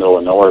living in the middle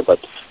of nowhere. But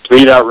to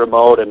be that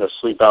remote and to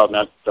sleep out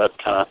in that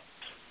kind of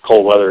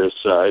cold weather is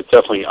it's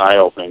definitely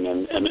eye-opening,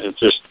 and it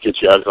just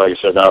gets you out, like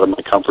I said, out of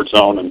my comfort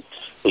zone, and it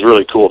was a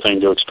really cool thing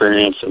to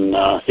experience, and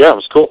it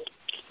was cool.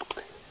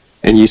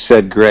 And you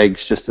said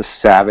Greg's just a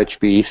savage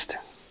beast.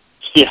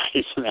 Yeah,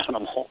 he's an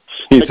animal.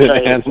 He's an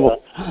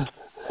animal.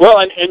 Well,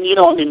 and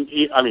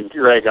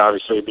Greg,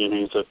 obviously,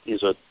 being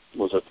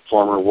was a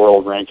former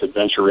world-ranked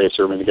adventure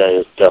racer. I mean, the guy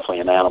is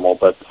definitely an animal.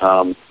 But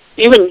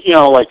even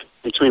like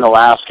between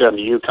Alaska and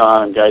the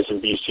Yukon and guys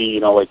in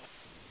BC,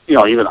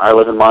 even I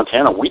live in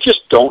Montana. We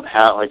just don't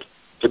have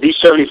to be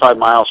 75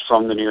 miles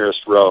from the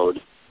nearest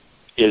road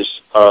is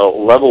a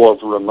level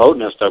of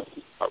remoteness that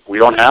we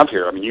don't have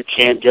here. I mean, you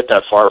can't get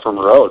that far from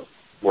a road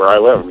where I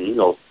live. I mean, you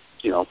go,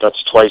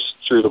 that's twice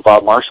through the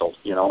Bob Marshall.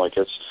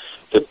 It's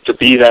to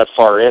be that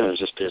far in it's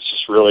just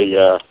really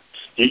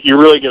you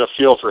really get a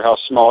feel for how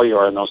small you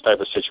are in those type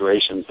of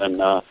situations.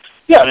 And and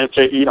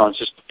it's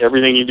just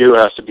everything you do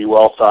has to be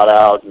well thought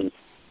out, and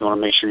you want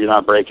to make sure you're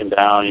not breaking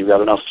down. You've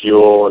got enough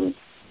fuel, and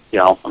we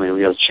have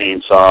a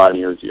chainsaw, and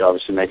you're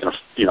obviously making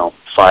a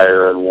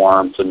fire and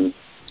warmth, and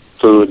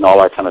food and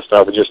all that kind of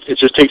stuff. It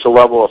just takes a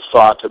level of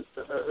thought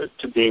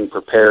to being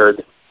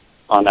prepared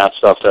on that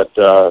stuff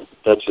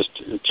that's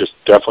just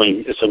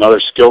definitely, it's another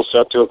skill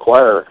set to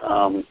acquire.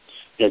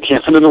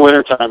 Camping in the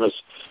wintertime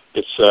it's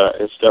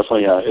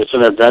definitely it's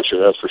an adventure,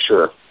 that's for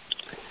sure.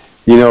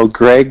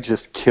 Greg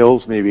just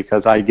kills me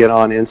because I get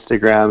on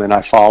Instagram and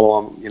I follow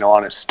him,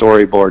 on his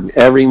storyboard, and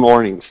every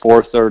morning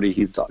 4:30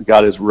 he's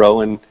got his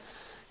rowing.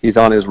 He's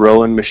on his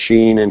rowing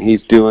machine and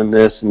he's doing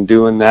this and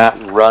doing that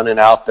and running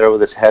out there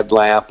with his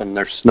headlamp, and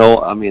there's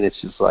snow. I mean, it's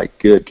just like,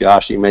 good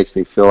gosh, he makes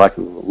me feel like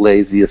I'm the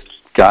laziest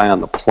guy on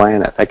the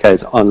planet. That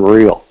guy's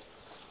unreal.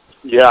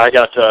 Yeah, I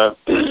got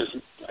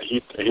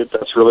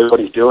that's really what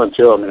he's doing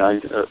too. I mean, I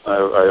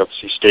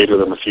obviously stayed with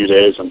him a few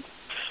days, and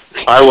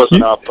I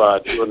wasn't up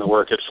doing the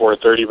work at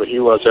 4:30, but he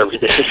was every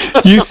day.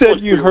 You said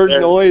you heard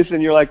noise,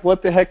 and you're like,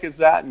 what the heck is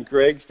that? And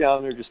Greg's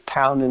down there just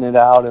pounding it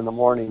out in the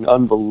morning.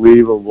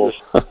 Unbelievable.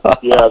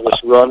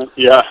 Just running.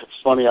 Yeah,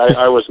 it's funny.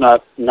 I was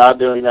not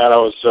doing that. I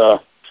was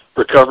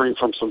recovering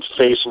from some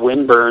face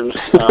windburn.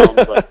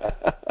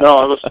 But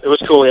no, it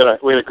was cool. We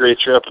had a great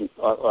trip, and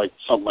like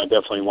something I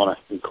definitely want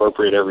to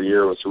incorporate every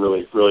year. It was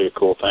really, really a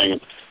cool thing.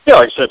 And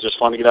like I said, just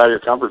fun to get out of your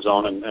comfort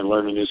zone and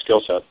learn a new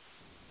skill set.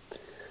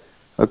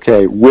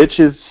 Okay, which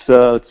is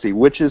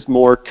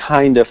more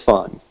kind of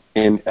fun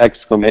in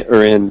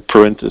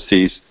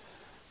parentheses,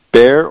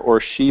 bear or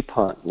sheep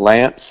hunt?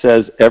 Lance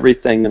says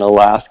everything in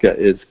Alaska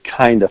is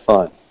kind of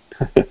fun.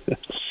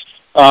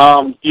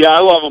 I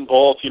love them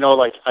both.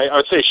 Like I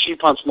would say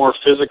sheep hunt's more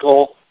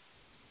physical,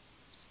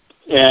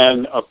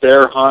 and a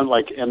bear hunt,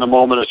 like in the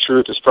moment of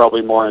truth, is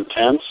probably more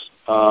intense.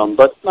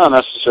 But not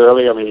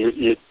necessarily. I mean,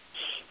 if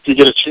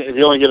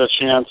you only get a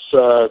chance,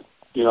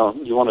 you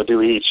want to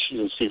do each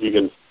and see if you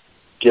can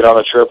get on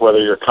a trip, whether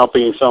you're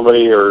accompanying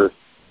somebody or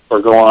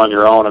going on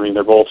your own. I mean,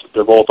 they're both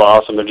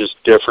awesome. They're just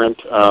different.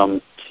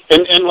 And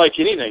like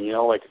anything,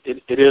 like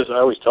it is. I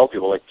always tell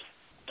people, like,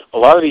 a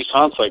lot of these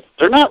hunts, like,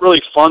 they're not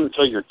really fun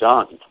until you're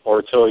done, or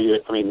until you.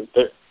 I mean,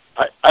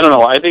 I don't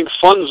know. I think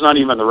fun's not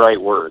even the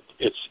right word.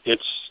 It's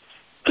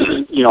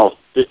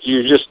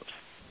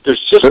there's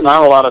just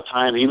not a lot of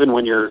time, even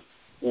when you're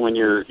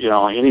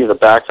any of the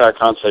backpack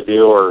hunts I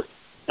do, or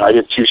I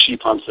did 2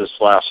 sheep hunts this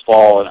last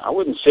fall, and I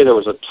wouldn't say there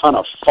was a ton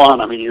of fun.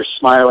 I mean, you're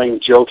smiling,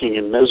 joking,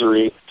 in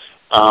misery,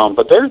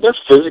 but they're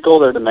physical,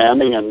 they're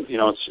demanding, and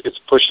it's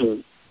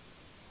pushing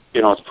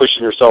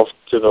yourself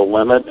to the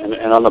limit.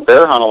 And on the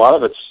bear hunt, a lot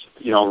of it's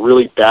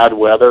really bad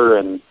weather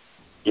and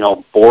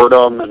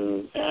boredom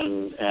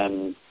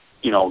and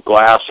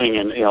glassing,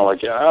 and they're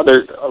like,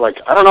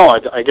 I don't know.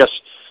 I guess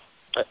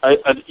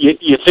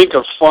you think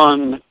of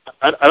fun.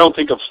 I don't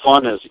think of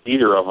fun as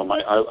either of them.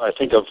 I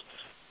think of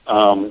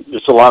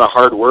it's a lot of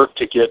hard work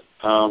to get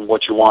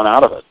what you want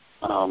out of it.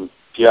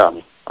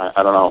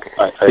 I don't know.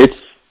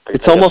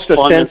 It's almost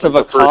a sense of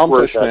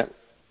accomplishment,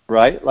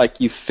 right? Like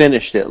you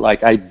finished it.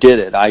 Like I did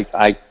it.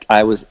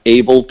 I was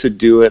able to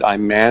do it. I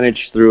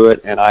managed through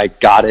it, and I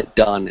got it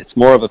done. It's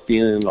more of a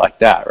feeling like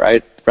that,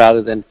 right?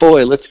 Rather than,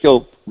 boy, let's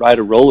go ride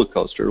a roller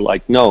coaster.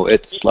 Like, no,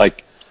 it's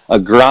like a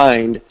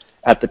grind.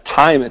 At the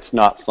time, it's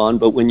not fun,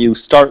 but when you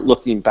start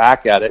looking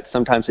back at it,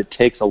 sometimes it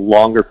takes a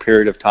longer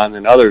period of time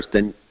than others.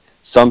 Then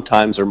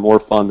sometimes are more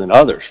fun than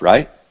others,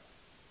 right?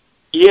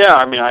 Yeah,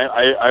 I mean,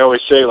 I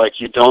always say,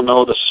 like, you don't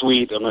know the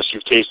sweet unless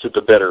you've tasted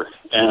the bitter,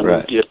 and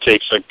right. It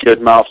takes a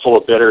good mouthful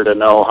of bitter to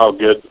know how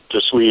good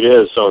the sweet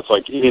is. So it's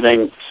like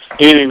anything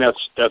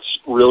that's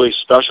really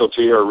special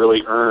to you or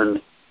really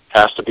earned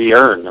has to be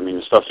earned. I mean,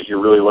 the stuff that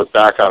you really look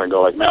back on and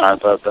go, like, man, I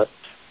thought that.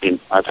 I mean,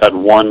 I've had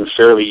one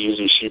fairly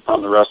easy sheep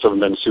hunt, the rest of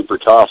them been super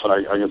tough, and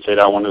I can say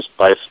that one is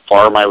by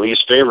far my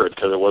least favorite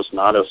because it was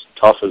not as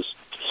tough as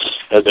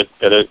it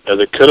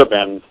could have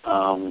been.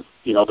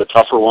 The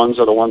tougher ones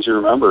are the ones you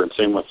remember, and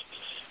same with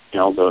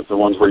the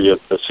ones where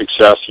the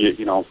success. It's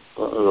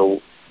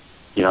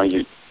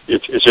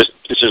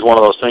just one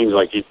of those things.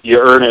 Like you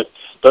earn it.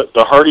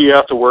 The harder you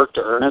have to work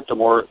to earn it, the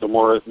more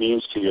it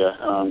means to you.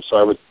 So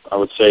I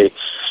would say,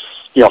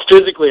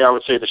 physically, I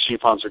would say the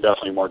sheep hunts are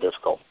definitely more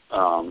difficult,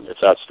 if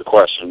that's the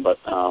question. But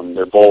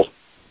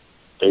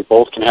they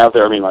both can have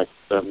their. I mean, like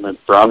the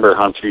brown bear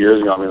hunt 2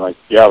 years ago. I mean, like,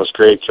 yeah, it was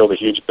great. Killed a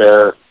huge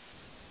bear.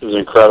 It was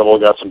incredible.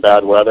 Got some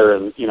bad weather,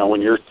 and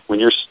when you're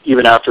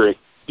even after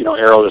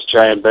arrow this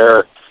giant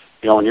bear,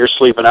 when you're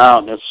sleeping out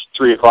and it's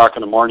 3:00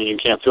 in the morning, you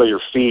can't feel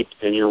your feet,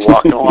 and you're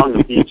walking along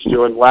the beach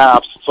doing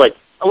laps. It's like,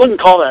 I wouldn't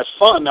call that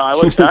fun. Now I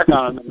look back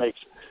on it, and it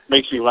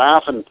makes me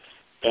laugh, and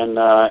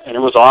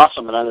it was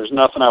awesome. And there's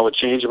nothing I would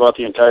change about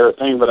the entire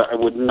thing, but I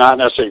would not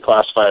necessarily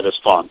classify it as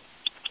fun.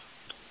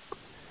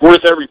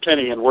 Worth every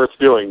penny and worth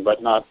doing,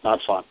 but not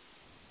fun.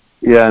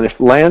 Yeah, and if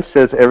Lance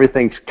says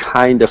everything's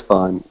kind of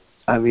fun,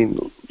 I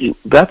mean,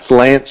 that's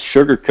Lance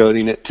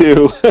sugarcoating it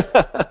too.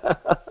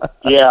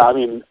 Yeah, I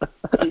mean,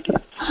 like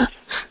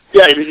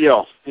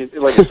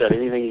I said,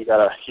 anything you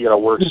gotta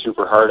work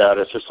super hard at.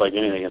 It's just like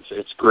anything.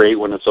 It's great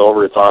when it's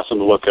over. It's awesome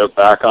to look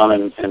back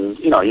on, and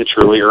you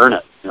truly earn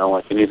it.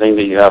 Like anything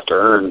that you have to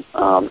earn.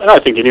 And I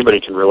think anybody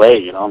can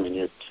relate. I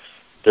mean,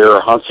 there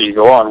are hunts that you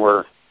go on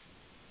where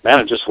man,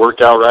 it just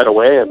worked out right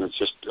away, and it's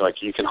just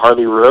like you can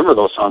hardly remember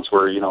those hunts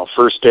where,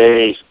 first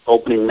day,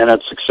 opening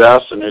minute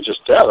success, and it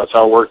just, that's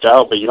how it worked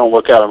out, but you don't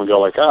look at them and go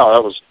like, oh,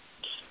 that was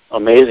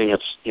amazing.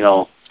 It's,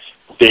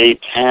 day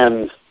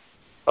 10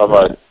 of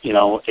a,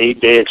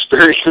 8-day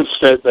experience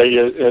that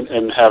you,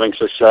 and having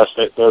success,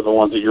 that they're the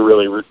ones that you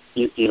really,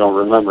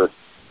 remember.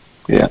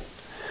 Yeah.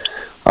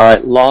 All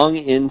right, long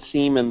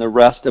inseam and the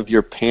rest of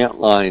your pant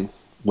line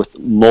with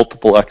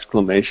multiple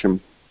exclamation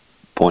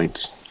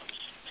points.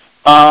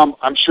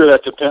 I'm sure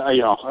that depends.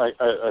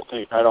 I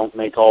think I don't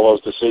make all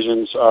those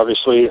decisions.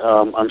 Obviously,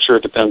 I'm sure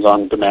it depends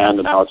on demand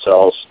and how it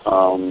sells.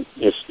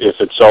 If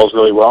it sells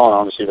really well, and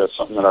obviously that's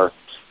something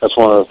that's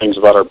one of the things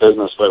about our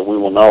business that we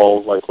will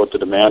know, like what the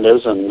demand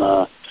is, and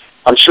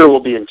I'm sure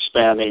we'll be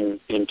expanding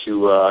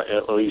into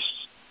at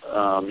least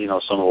some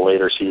of the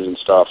later season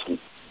stuff.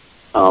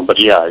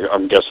 But yeah,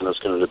 I'm guessing it's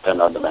going to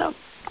depend on demand.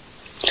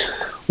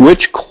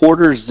 Which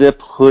quarter zip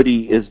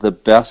hoodie is the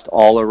best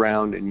all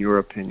around in your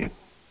opinion?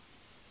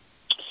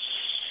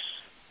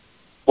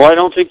 Well, I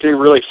don't think they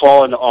really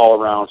fall into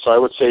all around. So I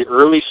would say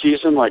early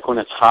season, like when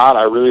it's hot,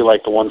 I really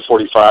like the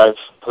 145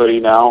 hoodie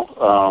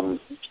now.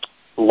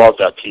 Love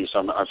that piece.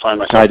 I find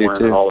myself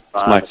wearing it all the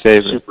time. It's my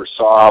favorite. It's super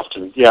soft,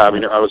 and yeah, I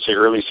mean, I would say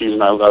early season,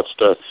 that's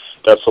the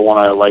one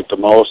I like the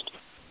most.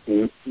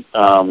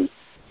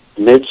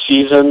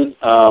 Mid-season,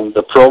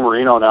 the Pro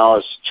Merino now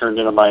has turned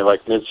into my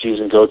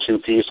mid-season go-to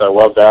piece. I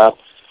love that.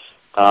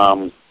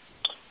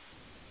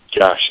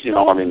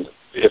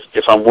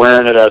 If I'm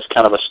wearing it as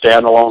kind of a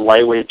standalone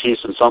lightweight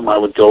piece and something, I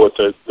would go with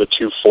the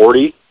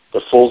 240.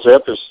 The full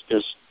zip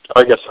is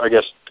I guess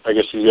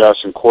you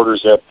asked in quarter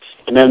zip.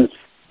 And then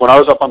when I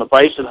was up on the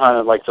bison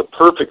hunt, the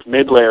perfect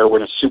mid layer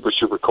when it's super,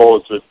 super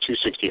cold is the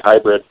 260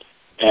 hybrid.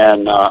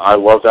 And I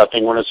love that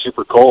thing when it's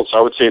super cold. So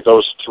I would say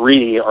those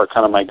three are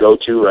kind of my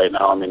go-to right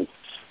now. I mean,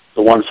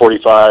 the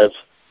 145,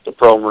 the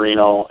Pro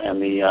Merino,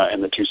 and the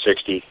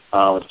 260.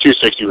 The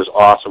 260 was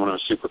awesome when it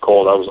was super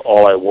cold. That was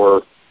all I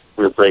wore.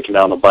 We were breaking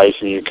down the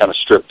bison. You kind of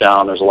strip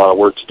down. There's a lot of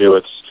work to do.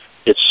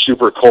 It's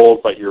super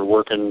cold, but you're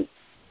working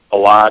a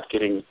lot,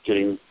 getting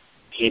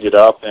heated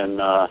up, and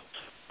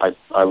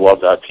I love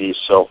that piece.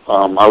 So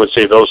I would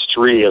say those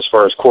three as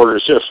far as quarter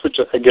zips, which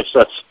I guess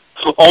that's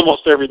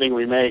almost everything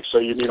we make, so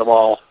you need them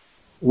all.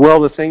 Well,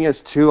 the thing is,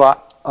 too,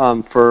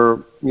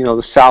 for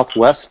the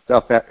Southwest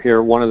stuff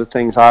here, one of the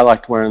things I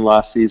liked wearing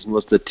last season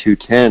was the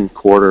 210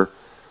 quarter.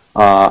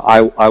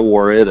 I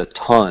wore it a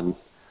ton.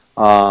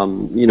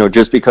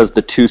 Just because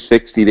the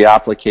 260, the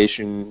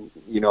application,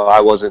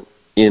 I wasn't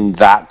in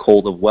that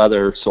cold of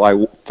weather, so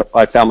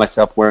I found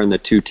myself wearing the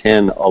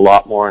 210 a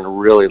lot more and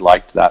really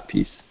liked that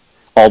piece.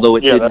 Although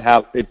I didn't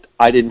have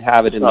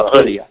it in the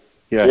hoodie.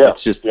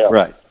 It's just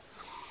right.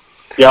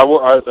 Yeah,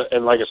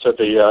 and like I said,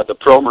 the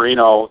Pro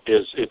Merino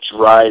it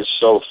dries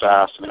so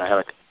fast. I mean, I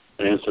had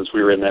an instance.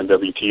 We were in the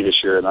NWT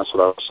this year, and that's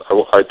what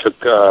I took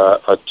a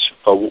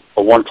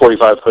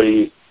 145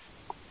 hoodie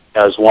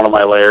as one of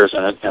my layers,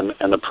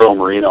 and the Pro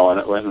Merino, and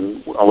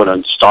I went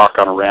on stock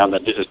on a ram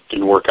that just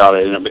didn't work out.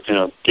 I ended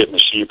up getting the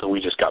sheep, and we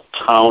just got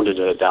pounded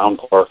in a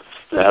downpour,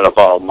 and I had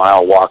about a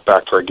mile walk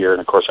back to our gear, and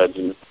of course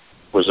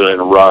was in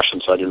a rush,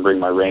 and so I didn't bring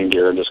my rain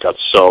gear and just got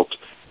soaked.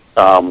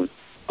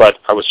 But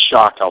I was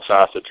shocked how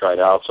fast it dried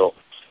out. So,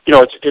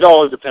 it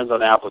all depends on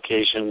the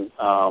application.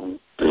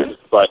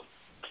 But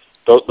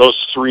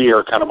those three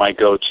are kind of my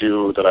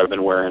go-to that I've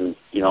been wearing,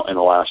 in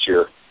the last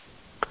year.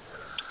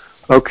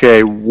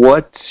 Okay,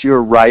 what's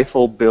your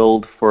rifle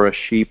build for a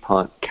sheep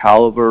hunt?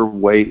 Caliber,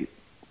 weight,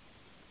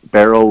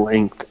 barrel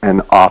length,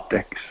 and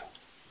optics.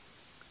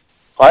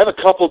 I have a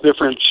couple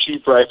different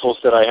sheep rifles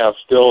that I have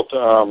built.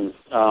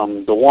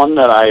 The one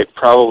that I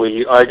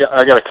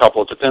got a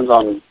couple. It depends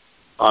on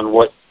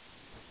what.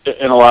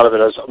 And a lot of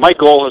it is, my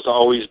goal has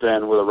always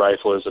been with a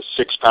rifle is a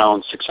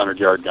 6-pound,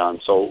 600-yard gun.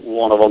 So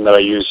one of them that I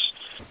use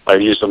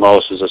the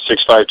most is a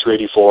 6.5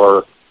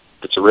 284.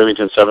 It's a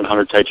Remington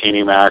 700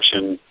 titanium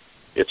action.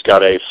 It's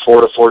got a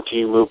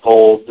 4-to-14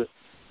 loophole.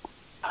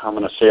 I'm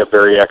going to say a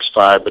Berry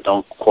X5, but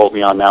don't quote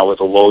me on that, with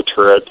a low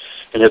turret.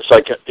 And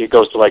it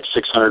goes to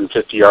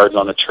 650 yards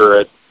on the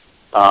turret.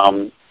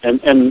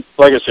 And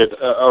like I said,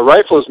 a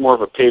rifle is more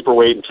of a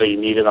paperweight until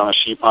you need it on a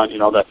sheep hunt.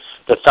 The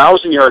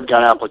 1,000-yard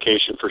gun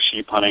application for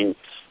sheep hunting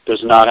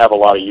does not have a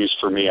lot of use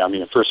for me. I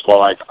mean, first of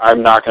all,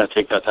 I'm not going to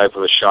take that type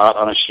of a shot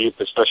on a sheep,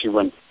 especially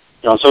when,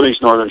 on some of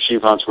these northern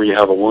sheep hunts where you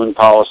have a wound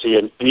policy,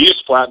 and you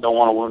just flat don't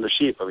want to wound a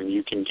sheep. I mean,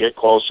 you can get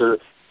closer,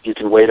 you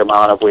can wait them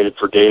out. I've waited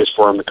for days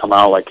for them to come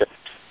out,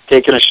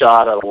 taking a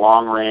shot at a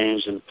long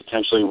range and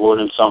potentially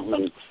wounding something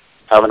and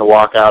having to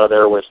walk out of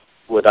there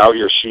without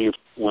your sheep.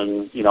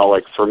 When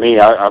for me,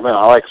 I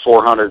like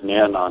 400 and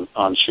in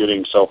on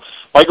shooting. So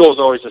my goal is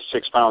always a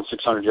 6-pound,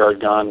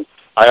 600-yard gun.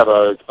 I have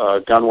a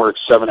Gunworks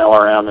 7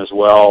 LRM as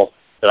well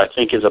that I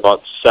think is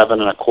about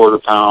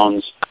 7.25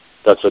 pounds.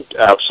 That's an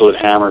absolute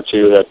hammer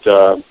too.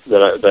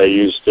 That I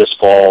used this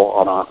fall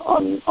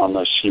on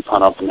the sheep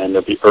hunt up in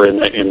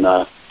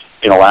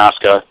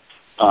Alaska.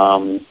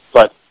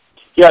 But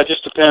yeah, it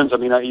just depends. I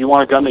mean, you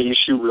want a gun that you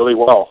shoot really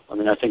well. I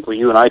mean, I think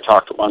you and I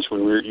talked a bunch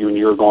when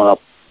you were going up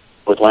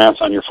Lance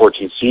on your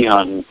 14C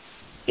hunting,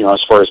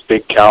 as far as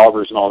big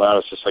calibers and all that,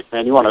 it's just like,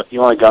 man, you want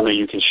a gun that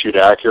you can shoot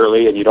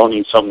accurately, and you don't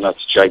need something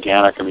that's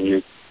gigantic. I mean,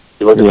 you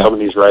look at some of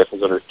these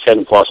rifles that are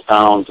 10+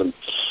 pounds, and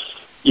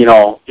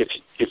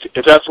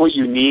if that's what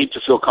you need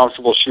to feel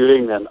comfortable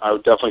shooting, then I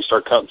would definitely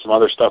start cutting some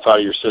other stuff out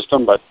of your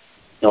system. But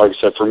like I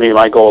said, for me,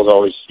 my goal is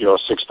always a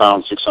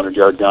 6-pound,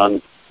 600-yard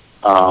gun.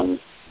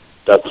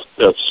 That's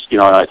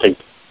and I think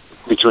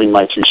between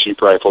my two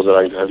sheep rifles that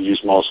I have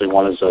used mostly,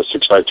 one is a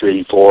 6.5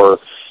 284.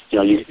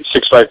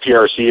 6.5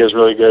 PRC is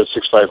really good.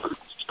 6.5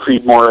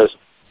 Creedmoor is,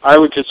 I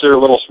would consider a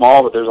little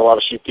small, but there's a lot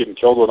of sheep getting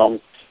killed with them.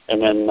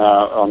 And then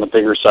on the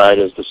bigger side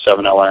is the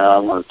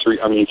 7LM or 3.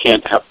 I mean, you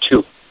can't have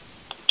too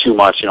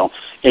much.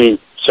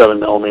 Any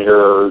 7mm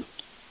or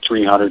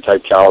 300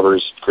 type caliber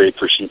is great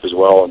for sheep as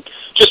well, and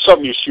just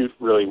something you shoot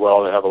really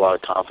well to have a lot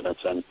of confidence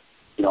in.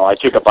 I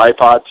take a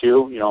bipod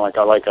too. Like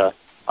I like a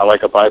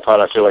bipod.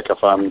 I feel like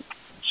if I'm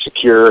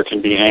secure, it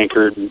can be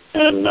anchored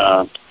and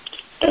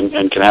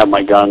can have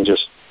my gun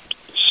just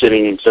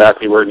sitting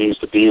exactly where it needs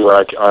to be,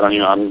 where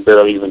I'm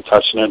barely even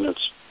touching it, and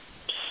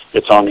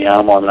it's on the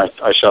animal. I mean,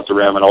 I shot the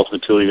ram in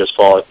Ultimate Thule this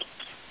fall at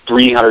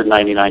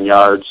 399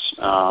 yards.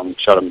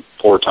 Shot him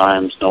 4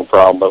 times, no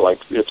problem. But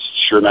it's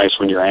sure nice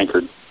when you're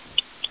anchored.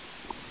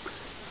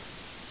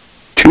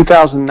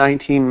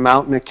 2019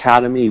 Mountain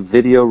Academy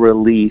video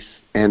release,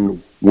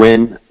 and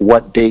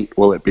what date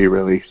will it be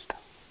released?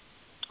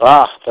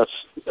 That's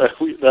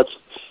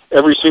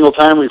every single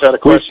time we've had a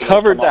question. We've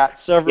covered that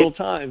several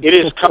times. It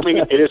is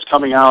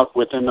coming out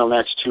within the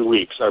next 2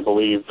 weeks, I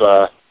believe.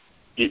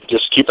 You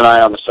just keep an eye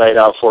on the site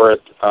out for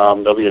it.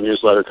 There'll be a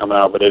newsletter coming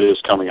out, but it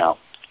is coming out.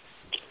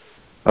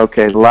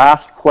 Okay,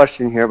 last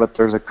question here, but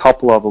there's a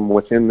couple of them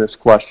within this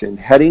question.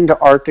 Heading to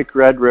Arctic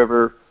Red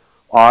River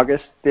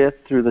August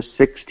 5th through the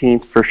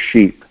 16th for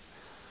sheep.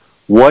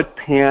 What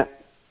pant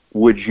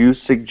would you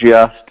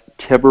suggest,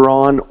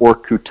 Tiburon or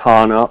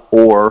Katana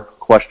or ?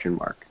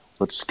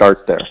 Let's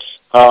start there.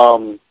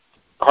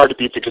 Hard to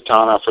beat the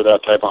Katana for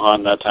that type of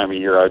hunt, that time of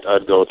year.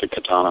 I'd go with the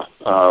Katana.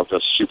 I'm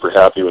super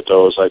happy with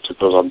those. I took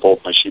those on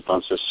both my sheep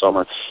hunts this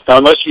summer. Now,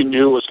 unless you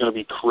knew it was going to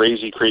be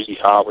crazy, crazy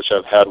hot, which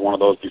I've had one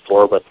of those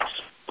before, but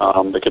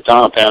the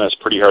Katana pant is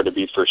pretty hard to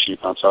beat for a sheep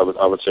hunt, so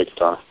I would say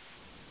Katana.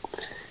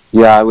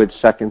 Yeah, I would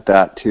second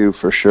that too,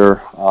 for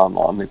sure,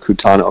 on the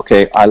Katana.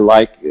 Okay,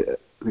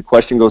 the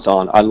question goes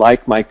on. I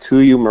like my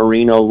Kuiu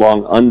Merino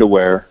long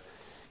underwear.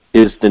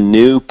 Is the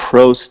new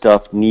pro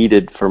stuff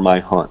needed for my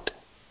hunt?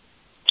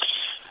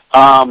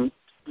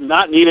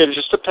 Not needed. It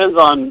just depends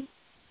on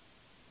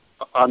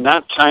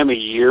that time of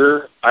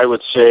year. I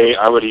would say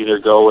I would either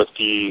go with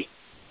the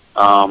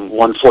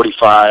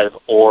 145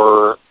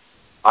 or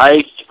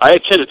I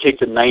tend to take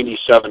the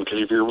 97,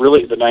 because if you're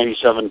really the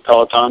 97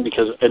 Peloton,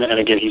 because and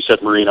again he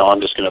said Merino,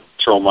 I'm just going to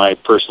throw my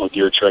personal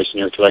gear choice in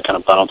here because I kind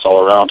of bounce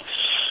all around.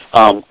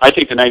 I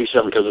take the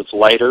 97 because it's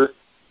lighter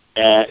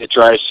and it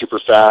dries super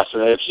fast.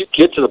 And if you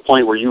get to the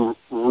point where you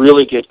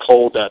really get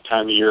cold that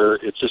time of year,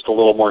 it's just a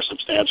little more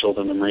substantial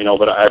than the Merino.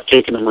 But I've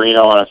taken the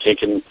Merino, and I've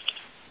taken,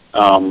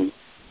 I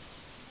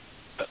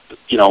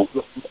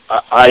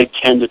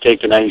tend to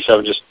take the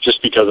 97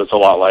 just because it's a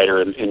lot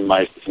lighter in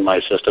my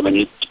system.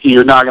 And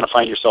you're not going to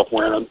find yourself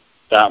wearing them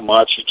that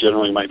much. You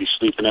generally might be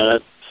sleeping in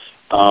it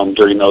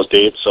during those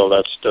dates. So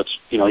that's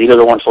either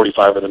the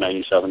 145 or the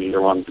 97,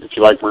 either one. If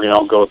you like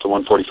Merino, go with the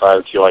 145.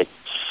 If you like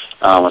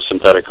a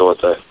synthetic, go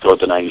with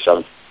the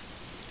 97.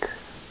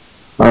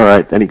 All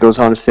right. Then he goes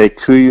on to say,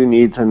 Kuiu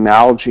needs a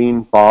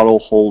Nalgene bottle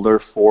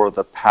holder for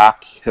the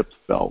pack hip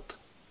belt.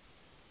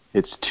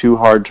 It's too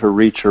hard to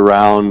reach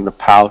around the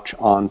pouch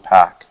on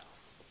pack.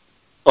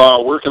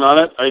 Working on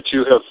it. I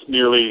too have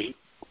nearly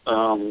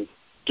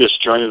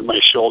disjointed my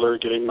shoulder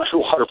getting my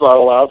water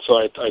bottle out, so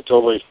I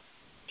totally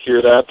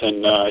hear that.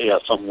 And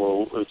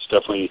it's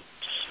definitely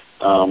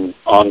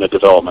on the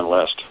development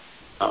list.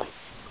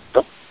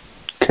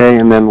 Okay,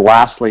 and then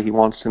lastly, he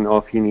wants to know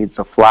if he needs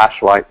a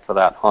flashlight for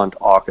that hunt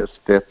August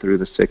 5th through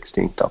the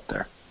 16th up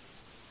there.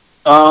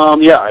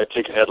 I'd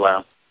take a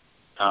headlamp.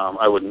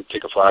 I wouldn't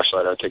take a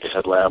flashlight. I'd take a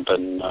headlamp,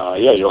 and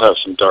you'll have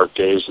some dark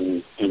days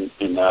in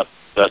that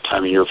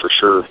time of year for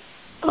sure.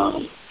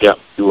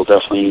 You will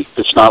definitely.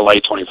 It's not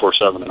light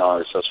 24/7 in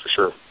August, that's for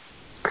sure.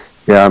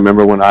 Yeah, I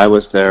remember when I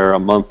was there a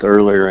month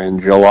earlier in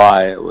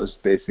July, it was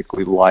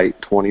basically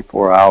light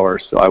 24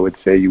 hours. So I would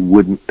say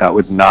that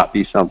would not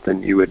be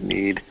something you would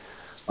need.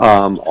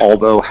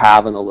 Although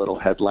having a little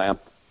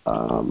headlamp,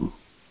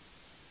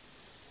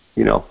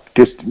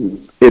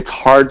 it's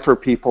hard for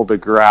people to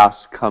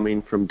grasp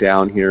coming from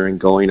down here and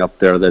going up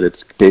there that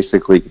it's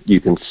basically you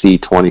can see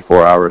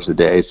 24 hours a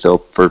day.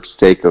 So for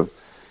sake of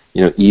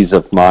ease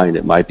of mind,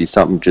 it might be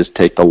something, just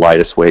take the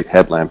lightest weight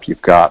headlamp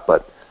you've got.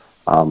 But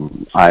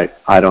I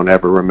don't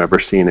ever remember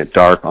seeing it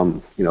dark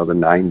on the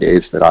 9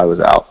 days that I was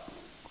out.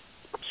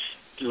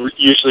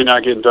 Usually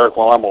not getting dark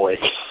while I'm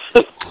awake.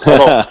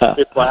 Although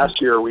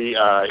last year we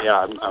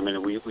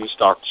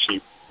stalked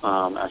sheep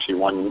actually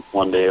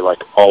one day,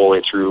 like all the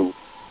way through,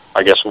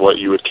 I guess what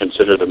you would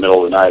consider the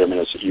middle of the night. I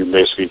mean, you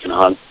basically can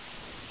hunt.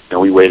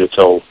 We waited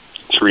till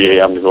 3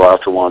 a.m. to go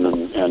after one,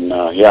 and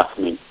yeah, I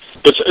mean,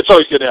 it's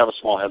always good to have a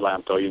small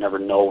headlamp, though. You never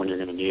know when you're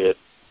going to need it.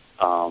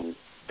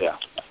 Yeah,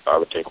 I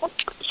would take one,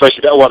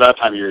 especially that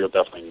time of year. You'll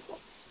definitely need one.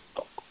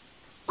 So.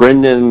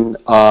 Brendan,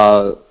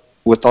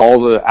 with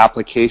all the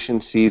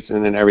application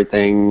season and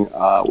everything,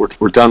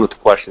 we're done with the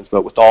questions,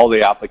 but with all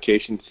the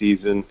application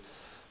season,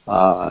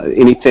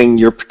 anything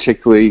you're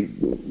particularly,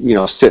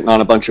 sitting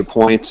on a bunch of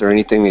points, or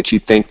anything that you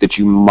think that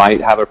you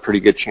might have a pretty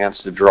good chance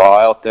to draw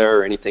out there,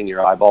 or anything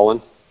you're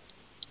eyeballing?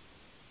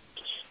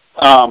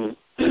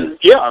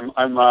 Yeah,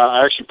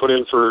 I actually put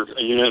in for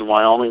a unit in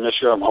Wyoming this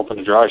year. I'm hoping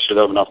to draw. I should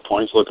have enough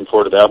points. Looking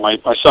forward to that.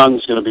 My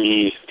son's going to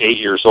be 8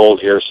 years old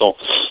here, so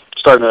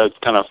starting to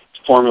kind of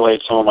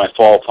formulate some of my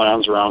fall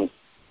plans around,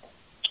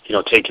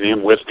 taking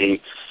him with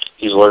me.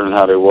 He's learning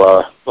how to.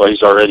 Well,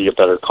 he's already a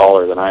better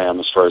caller than I am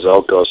as far as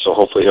elk goes. So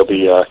hopefully he'll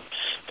be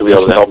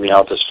able to help me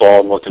out this fall.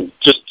 I'm looking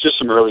just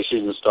some early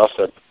season stuff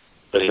that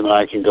him and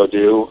I can go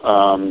do.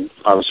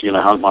 Obviously going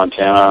to hunt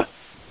Montana.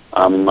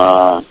 I'm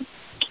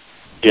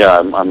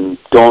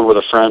going with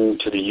a friend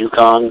to the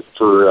Yukon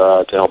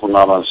to help him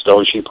out on a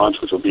stone sheep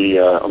hunt, which will be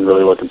I'm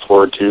really looking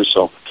forward to.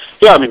 So,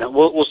 yeah, I mean,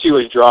 we'll see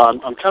what he draws.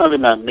 I'm kind of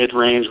in that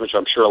mid-range, which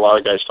I'm sure a lot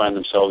of guys find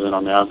themselves in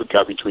on that. We've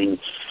got between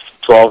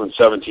 12 and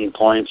 17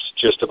 points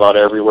just about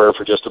everywhere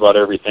for just about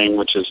everything,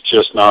 which is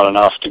just not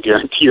enough to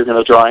guarantee you're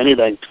going to draw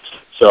anything.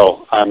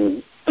 So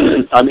I'm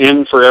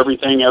in for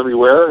everything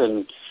everywhere,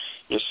 and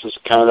this is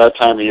kind of that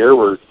time of year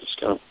where it's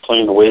kind of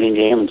playing the waiting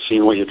game and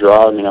seeing what you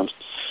draw. I mean, I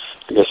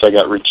guess I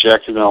got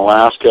rejected in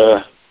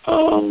Alaska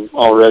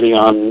already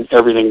on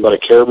everything but a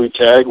caribou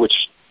tag,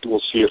 which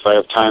we'll see if I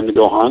have time to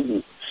go hunt.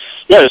 And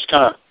yeah, just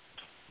kind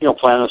of,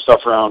 planning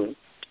stuff around.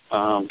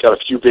 Got a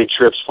few big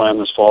trips planned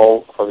this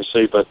fall,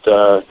 obviously, but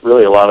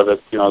really a lot of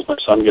it, as my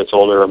son gets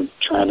older, I'm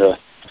trying to,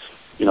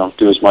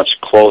 do as much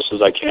close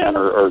as I can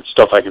or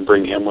stuff I can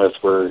bring him with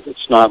where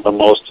it's not the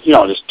most,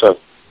 just to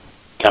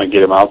kind of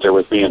get him out there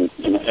with me and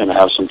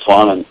have some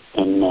fun.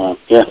 And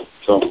yeah,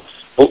 so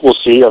we'll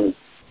see.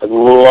 I would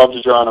love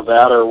to draw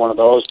Nevada or one of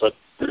those, but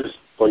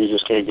well, you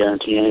just can't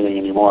guarantee anything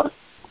anymore.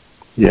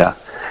 Yeah.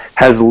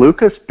 Has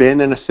Lucas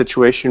been in a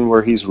situation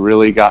where he's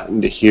really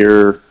gotten to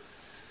hear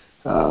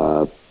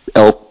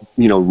elk,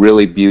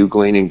 really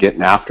bugling and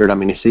getting after it? I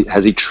mean,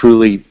 has he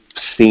truly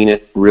seen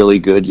it really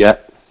good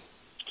yet?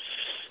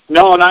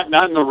 No, not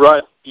in the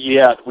rut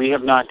yet. We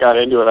have not got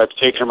into it. I've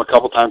taken him a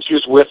couple times. He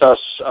was with us.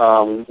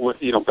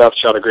 Beth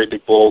shot a great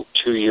big bull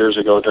 2 years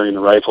ago during the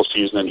rifle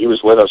season, and he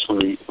was with us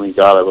when we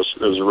got it.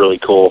 It was really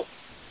cool.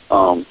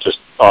 Just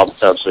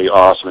absolutely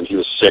awesome, and he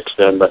was 6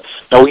 then. But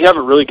no, we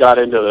haven't really got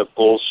into the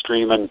bull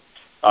streaming.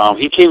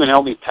 He came and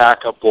helped me pack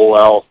a bull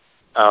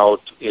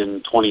out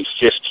in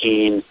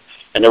 2015,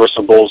 and there were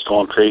some bulls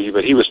going crazy,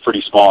 but he was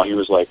pretty small. He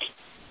was like,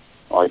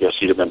 I guess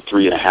he'd have been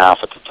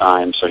 3.5 at the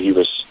time, so he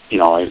was, he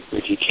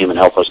came and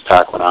helped us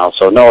pack one out.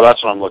 So no,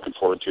 that's what I'm looking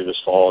forward to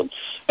this fall. And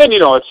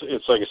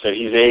it's like I said,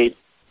 he's 8,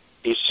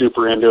 he's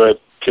super into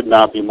it, could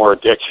not be more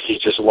addicted. He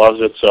just loves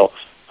it. So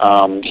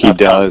he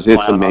does.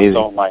 It's amazing.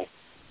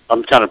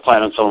 I'm kind of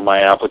planning some of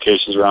my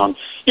applications around,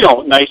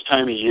 nice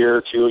time of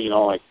year too.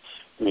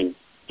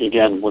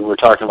 Again, when we're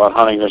talking about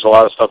hunting, there's a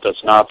lot of stuff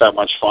that's not that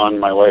much fun.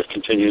 My wife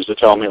continues to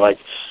tell me,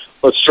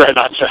 let's try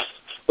not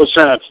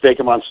to stake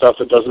them on stuff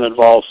that doesn't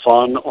involve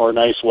fun or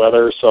nice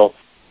weather. So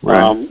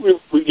right.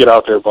 We get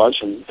out there a bunch,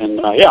 and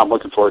yeah, I'm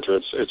looking forward to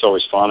it. It's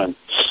always fun. And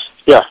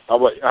yeah, how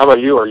about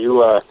you? Are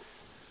you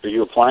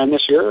applying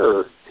this year?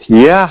 Or?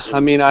 Yeah, I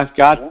mean, I've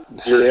got,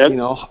 you're in?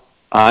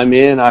 I'm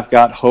in. I've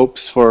got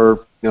hopes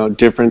for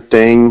different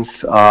things.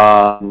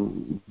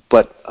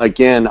 But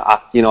again,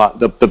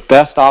 the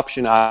best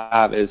option I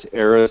have is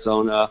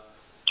Arizona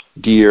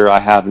deer. I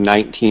have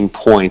 19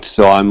 points,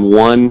 so I'm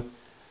 1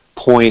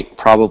 point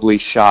probably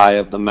shy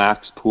of the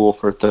max pool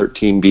for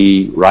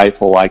 13B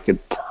rifle. I could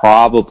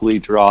probably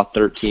draw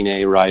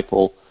 13A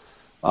rifle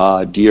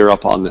deer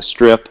up on the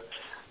strip.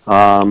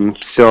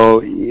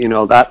 So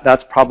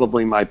that's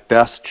probably my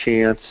best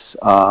chance.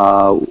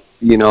 And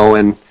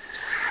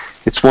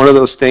it's one of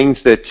those things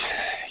that,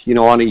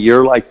 on a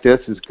year like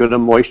this, as good a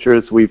moisture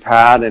as we've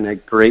had and a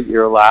great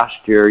year last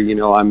year,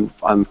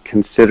 I'm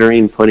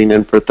considering putting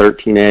in for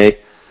 13A.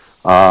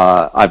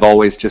 I've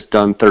always just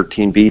done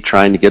 13B,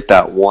 trying to get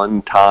that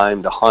one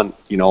time to hunt,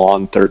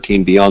 on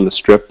 13B on the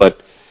strip.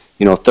 But,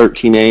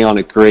 13A on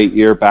a great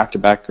year,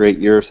 back-to-back great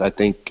years, I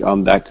think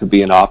that could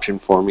be an option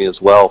for me as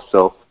well.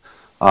 So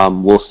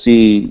we'll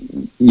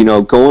see.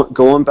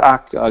 Going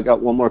back, I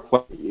got one more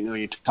question.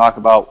 You talk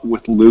about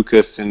with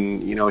Lucas,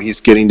 and, he's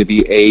getting to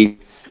be 8.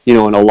 In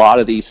a lot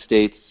of these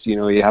states,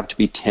 you have to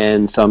be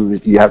 10,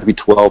 some you have to be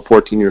 12,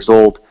 14 years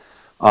old.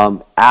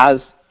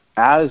 As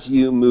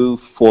you move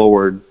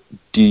forward,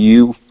 do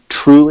you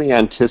truly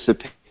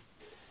anticipate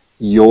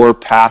your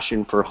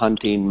passion for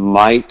hunting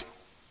might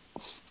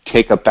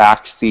take a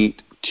back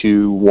seat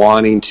to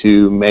wanting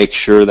to make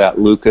sure that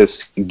Lucas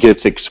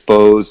gets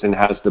exposed and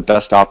has the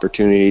best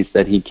opportunities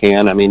that he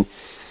can? I mean,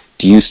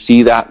 do you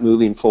see that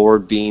moving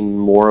forward being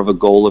more of a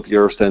goal of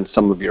yours than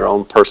some of your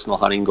own personal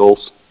hunting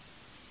goals?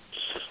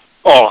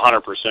 Oh,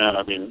 100%.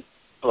 I mean,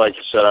 like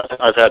I said,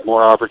 I've had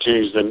more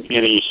opportunities than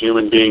any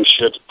human being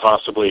should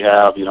possibly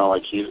have.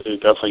 Like he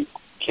definitely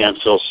can't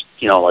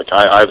feel. Like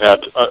I've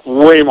had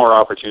way more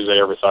opportunities than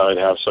I ever thought I'd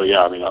have. So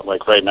yeah, I mean,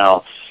 like right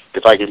now,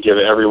 if I could give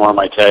every one of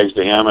my tags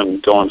to him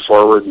and going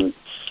forward and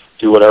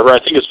do whatever, I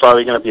think it's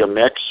probably going to be a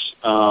mix.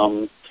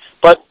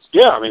 But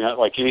yeah, I mean,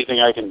 like anything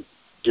I can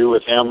do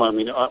with him. I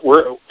mean,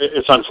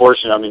 it's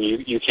unfortunate. I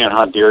mean, you can't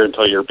hunt deer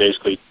until you're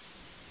basically.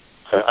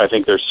 I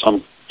think there's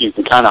some. You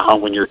can kind of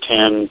hunt when you're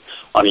 10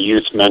 on a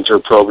youth mentor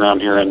program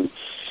here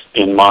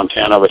in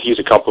Montana, but he's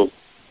a couple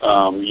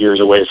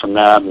years away from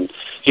that, and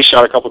he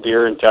shot a couple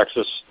deer in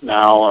Texas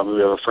now. I mean,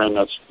 we have a friend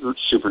that's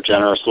super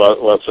generous,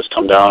 lets us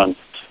come down and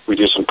we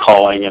do some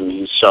calling, and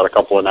he's shot a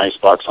couple of nice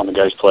bucks on the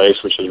guy's place,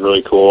 which is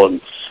really cool. And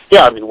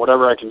yeah, I mean,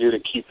 whatever I can do to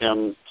keep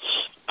him,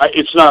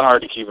 it's not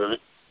hard to keep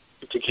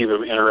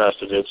him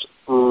interested.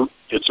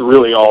 It's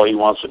really all he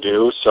wants to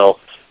do. So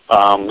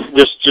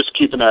just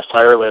keeping that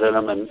fire lit in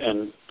him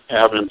and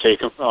having him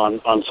take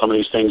on some of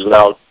these things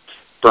without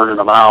burning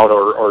them out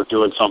or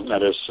doing something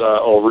that is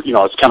over.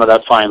 It's kind of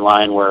that fine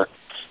line where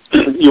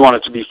you want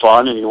it to be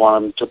fun and you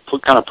want them to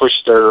kind of push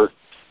the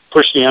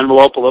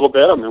envelope a little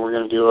bit. I mean, we're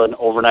going to do an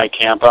overnight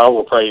camp out.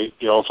 We'll probably,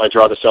 if I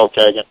draw the self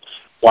tag at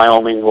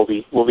Wyoming, we'll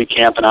be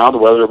camping out. The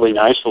weather will be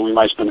nice, but we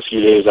might spend a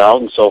few days out.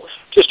 And so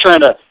just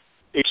trying to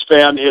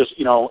expand his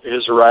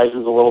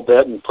horizons a little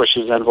bit and push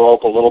his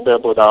envelope a little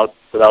bit without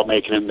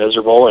making it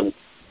miserable, and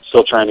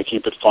still trying to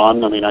keep it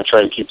fun. I mean, I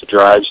try to keep the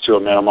drives to a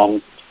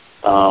minimum.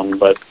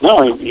 But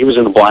no, he was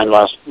in the blind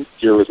last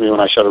year with me when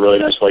I shot a really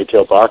nice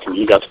whitetail buck, and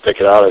he got to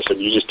pick it out. I said,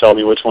 "You just tell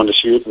me which one to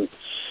shoot." And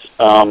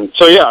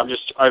so yeah,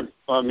 I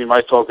mean,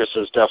 my focus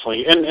is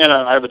definitely, and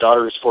I have a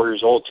daughter who's 4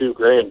 years old too,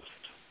 Gray, and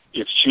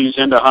if she's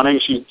into hunting,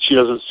 she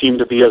doesn't seem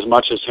to be as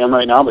much as him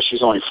right now, but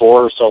she's only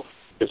 4, so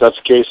if that's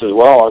the case as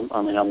well,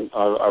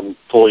 I'm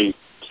fully,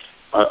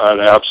 I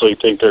absolutely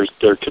think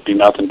there could be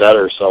nothing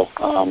better. So,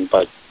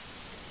 but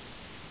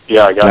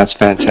yeah, that's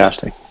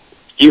fantastic.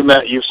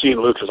 You've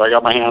seen Lucas. I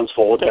got my hands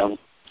full with him.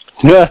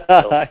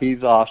 So.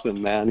 He's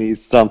awesome, man. He's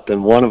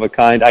something, one of a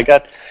kind.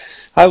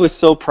 I was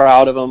so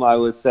proud of him. I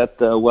was at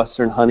the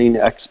Western Hunting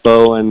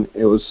Expo, and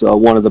it was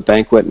one of the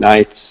banquet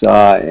nights,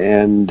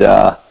 and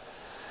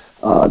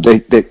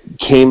they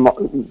came.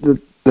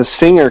 The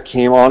singer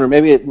came on, or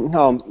maybe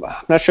I'm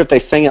not sure if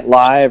they sang it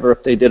live or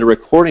if they did a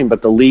recording,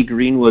 but the Lee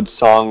Greenwood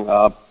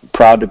song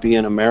 "Proud to Be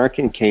an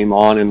American" came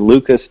on, and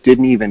Lucas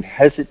didn't even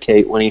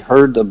hesitate when he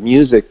heard the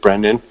music.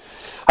 Brendan,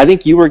 I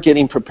think you were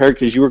getting prepared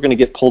because you were going to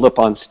get pulled up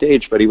on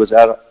stage, but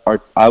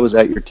I was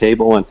at your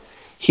table, and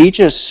he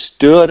just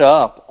stood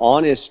up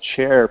on his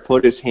chair,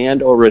 put his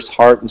hand over his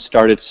heart, and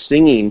started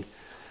singing.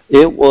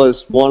 It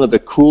was one of the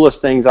coolest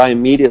things. I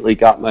immediately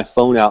got my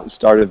phone out and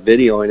started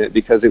videoing it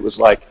because it was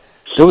like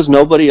there was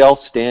nobody else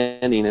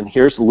standing, and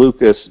here's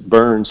Lucas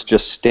Burns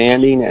just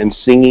standing and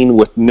singing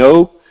with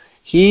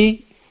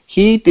he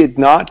did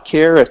not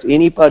care if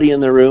anybody in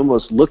the room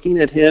was looking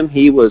at him.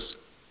 He was,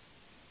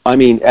 I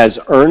mean, as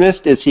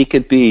earnest as he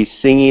could be,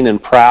 singing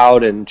and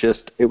proud, and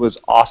just, it was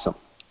awesome.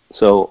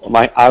 So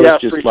I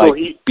was just like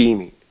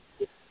beaming.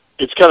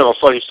 It's kind of a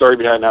funny story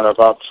behind that.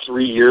 About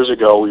 3 years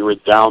ago, we were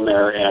down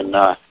there, and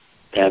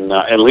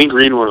Lee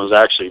Greenwood was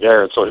actually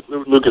there, and so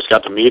Lucas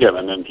got to meet him,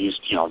 and then he's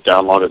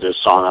downloaded his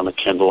song on the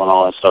Kindle and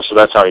all that stuff. So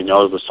that's how he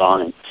knows the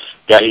song, and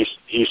yeah,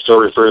 he still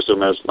refers to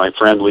him as my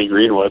friend Lee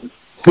Greenwood.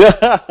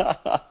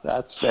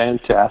 That's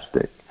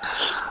fantastic.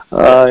 He's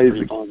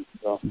a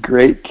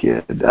great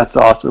kid. That's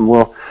awesome.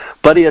 Well,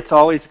 buddy, it's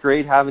always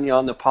great having you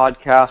on the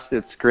podcast.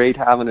 It's great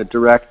having a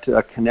direct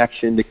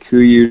connection to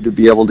KUIU to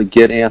be able to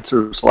get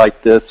answers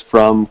like this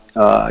from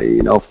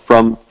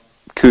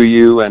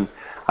KUIU, and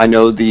I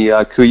know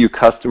the KUIU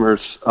customers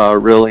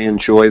really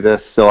enjoy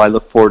this, so I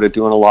look forward to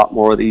doing a lot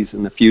more of these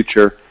in the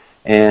future.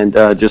 And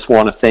just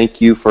want to thank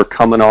you for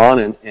coming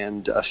on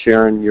and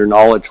sharing your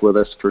knowledge with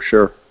us for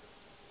sure.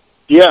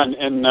 Yeah,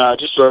 and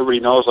just so everybody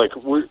knows, like,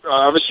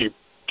 obviously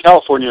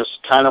California's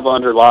kind of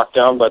under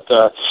lockdown, but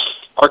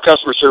our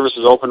customer service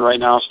is open right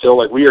now still.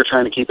 Like, we are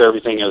trying to keep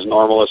everything as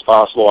normal as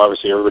possible.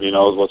 Obviously, everybody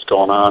knows what's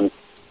going on.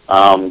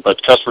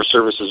 But customer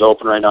service is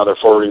open right now. They're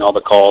forwarding all the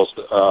calls.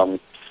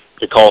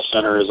 The call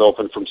center is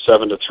open from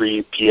 7 to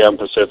 3 p.m.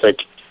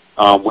 Pacific.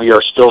 We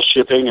are still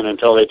shipping, and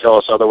until they tell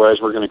us otherwise,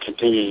 we're going to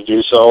continue to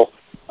do so.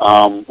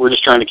 We're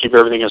just trying to keep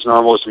everything as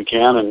normal as we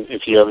can, and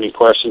if you have any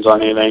questions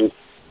on anything,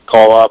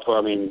 call up.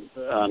 I mean,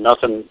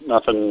 nothing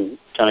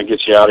kind of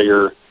gets you out of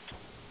your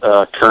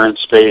current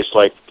space,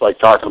 like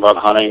talking about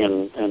hunting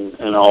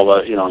and all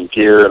the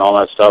gear and all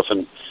that stuff.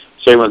 And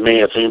same with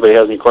me. If anybody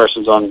has any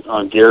questions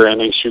on gear or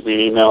anything, shoot me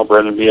an email,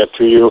 Brendan B. at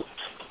KUIU.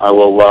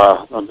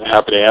 I'm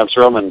happy to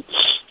answer them. And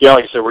yeah,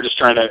 like I said, we're just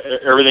trying to.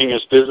 Everything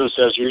is business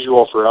as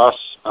usual for us.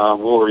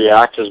 We'll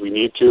react as we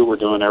need to. We're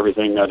doing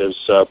everything that is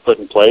put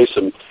in place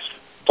and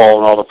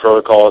following all the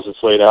protocols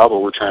that's laid out, but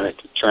we're trying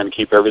to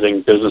keep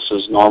everything business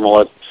as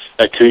normal at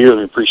KUIU, and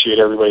we appreciate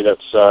everybody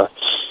that's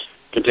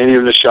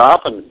continuing to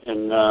shop and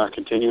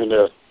continuing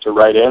to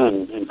write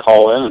in and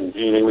call in, and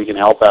anything we can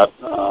help at.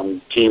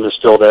 Team is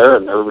still there,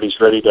 and everybody's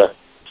ready to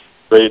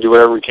do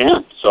whatever we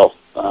can. So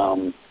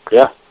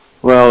Yeah.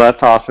 Well,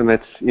 that's awesome.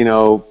 It's,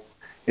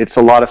 it's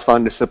a lot of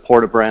fun to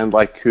support a brand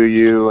like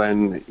KUIU,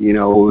 and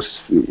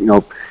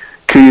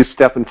KUIU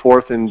stepping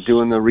forth and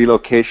doing the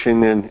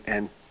relocation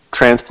and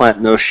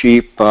transplanting those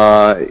sheep.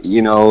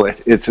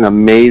 It's an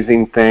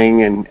amazing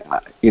thing, and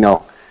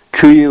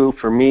KUIU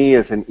for me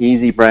is an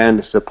easy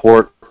brand to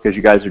support because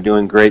you guys are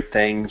doing great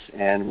things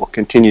and will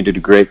continue to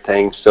do great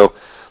things. So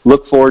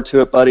look forward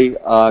to it, buddy.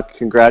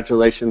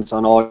 Congratulations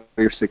on all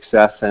your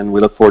success, and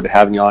we look forward to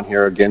having you on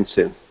here again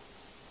soon.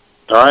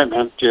 All right,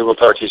 man. Jay, we'll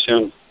talk to you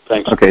soon.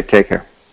 Thanks. Okay, take care.